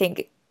November, I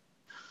think.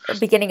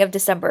 Beginning of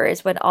December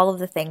is when all of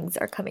the things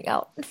are coming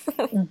out.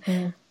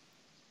 Hmm.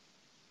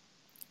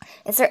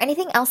 Is there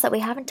anything else that we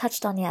haven't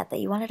touched on yet that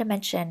you wanted to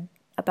mention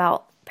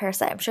about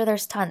Parasite? I'm sure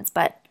there's tons,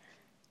 but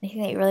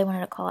anything that you really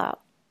wanted to call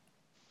out?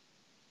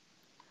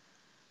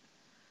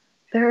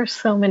 There are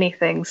so many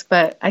things,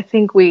 but I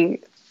think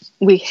we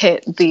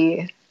hit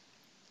The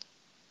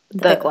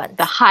big the ones,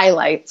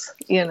 highlights.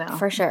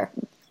 for sure.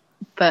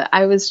 But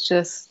I'm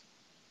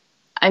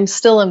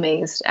still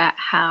amazed at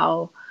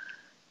how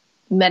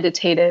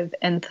meditative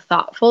and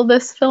thoughtful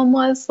this film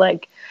was.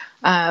 Like,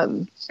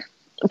 um,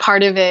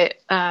 part of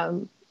it,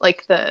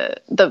 like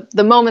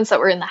the moments that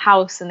were in the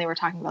house and they were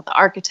talking about the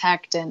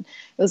architect, and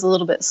it was a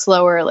little bit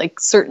slower. Like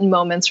certain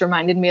moments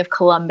reminded me of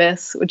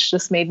Columbus, which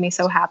just made me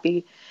so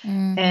happy.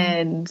 Hmm.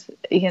 And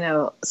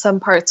some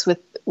parts with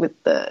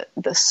the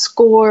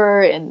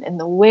score and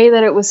the way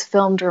that it was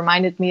filmed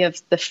reminded me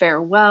of The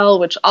Farewell,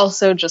 which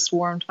also just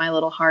warmed my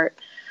little heart.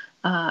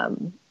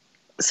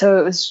 So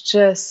it was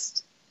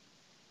just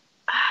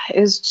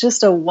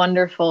a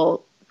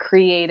wonderful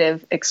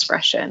creative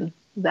expression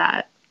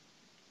that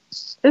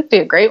it would be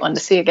a great one to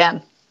see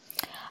again.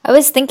 I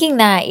was thinking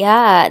that,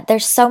 yeah,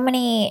 there's so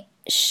many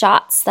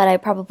shots that I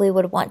probably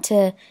would want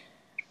to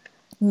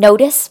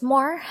notice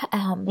more.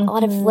 A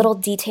lot of Hmm. little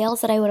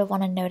details that I would have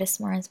want to notice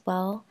more as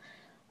well.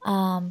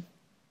 Um,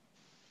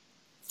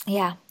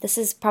 yeah, this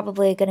is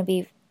probably going to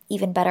be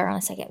even better on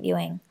a second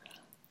viewing.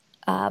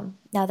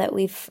 Now that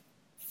we've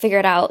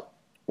figured out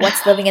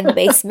what's living in the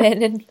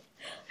basement and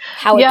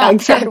how it Yeah,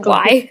 got there and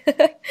exactly.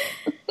 why.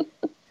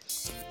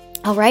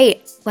 All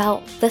right.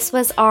 Well, this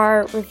was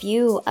our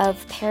review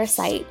of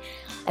Parasite.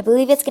 I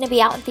believe it's going to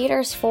be out in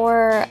theaters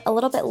for a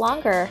little bit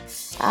longer.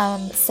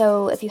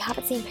 So if you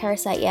haven't seen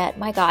Parasite yet,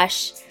 my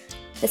gosh,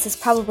 this is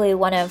probably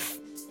one of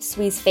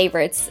Swee's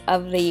favorites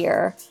of the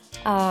year.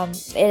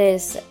 It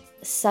is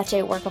such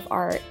a work of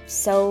art.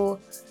 Such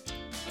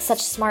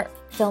smart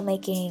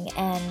filmmaking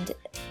and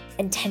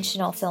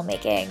intentional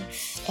filmmaking,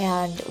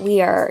 and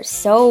we are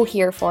so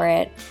here for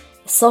it.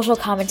 Social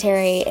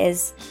commentary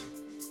is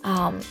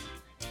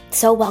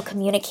so well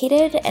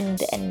communicated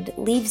and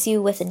leaves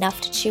you with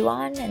enough to chew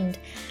on, and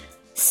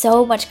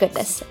so much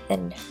goodness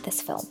in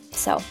this film.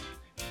 So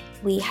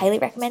we highly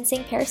recommend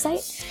seeing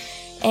Parasite.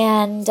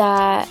 And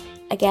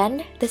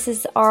again, this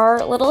is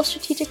our little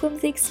strategic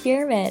whimsy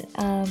experiment.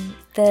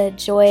 The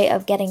joy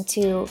of getting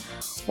to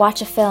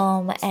watch a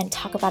film and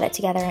talk about it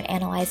together and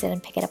analyze it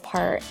and pick it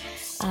apart,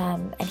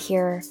 and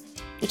hear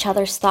each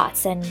other's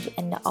thoughts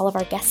and all of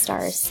our guest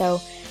stars.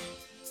 So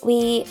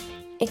we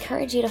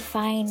encourage you to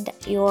find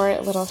your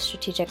little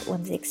strategic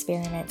whimsy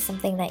experiment,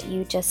 something that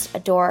you just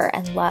adore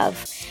and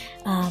love,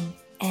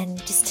 and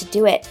just to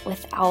do it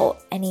without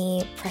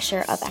any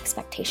pressure of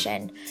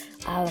expectation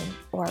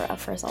or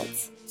of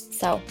results.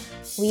 So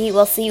we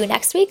will see you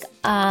next week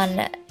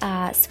on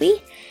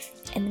SWE.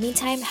 In the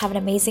meantime, have an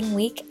amazing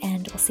week,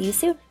 and we'll see you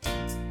soon.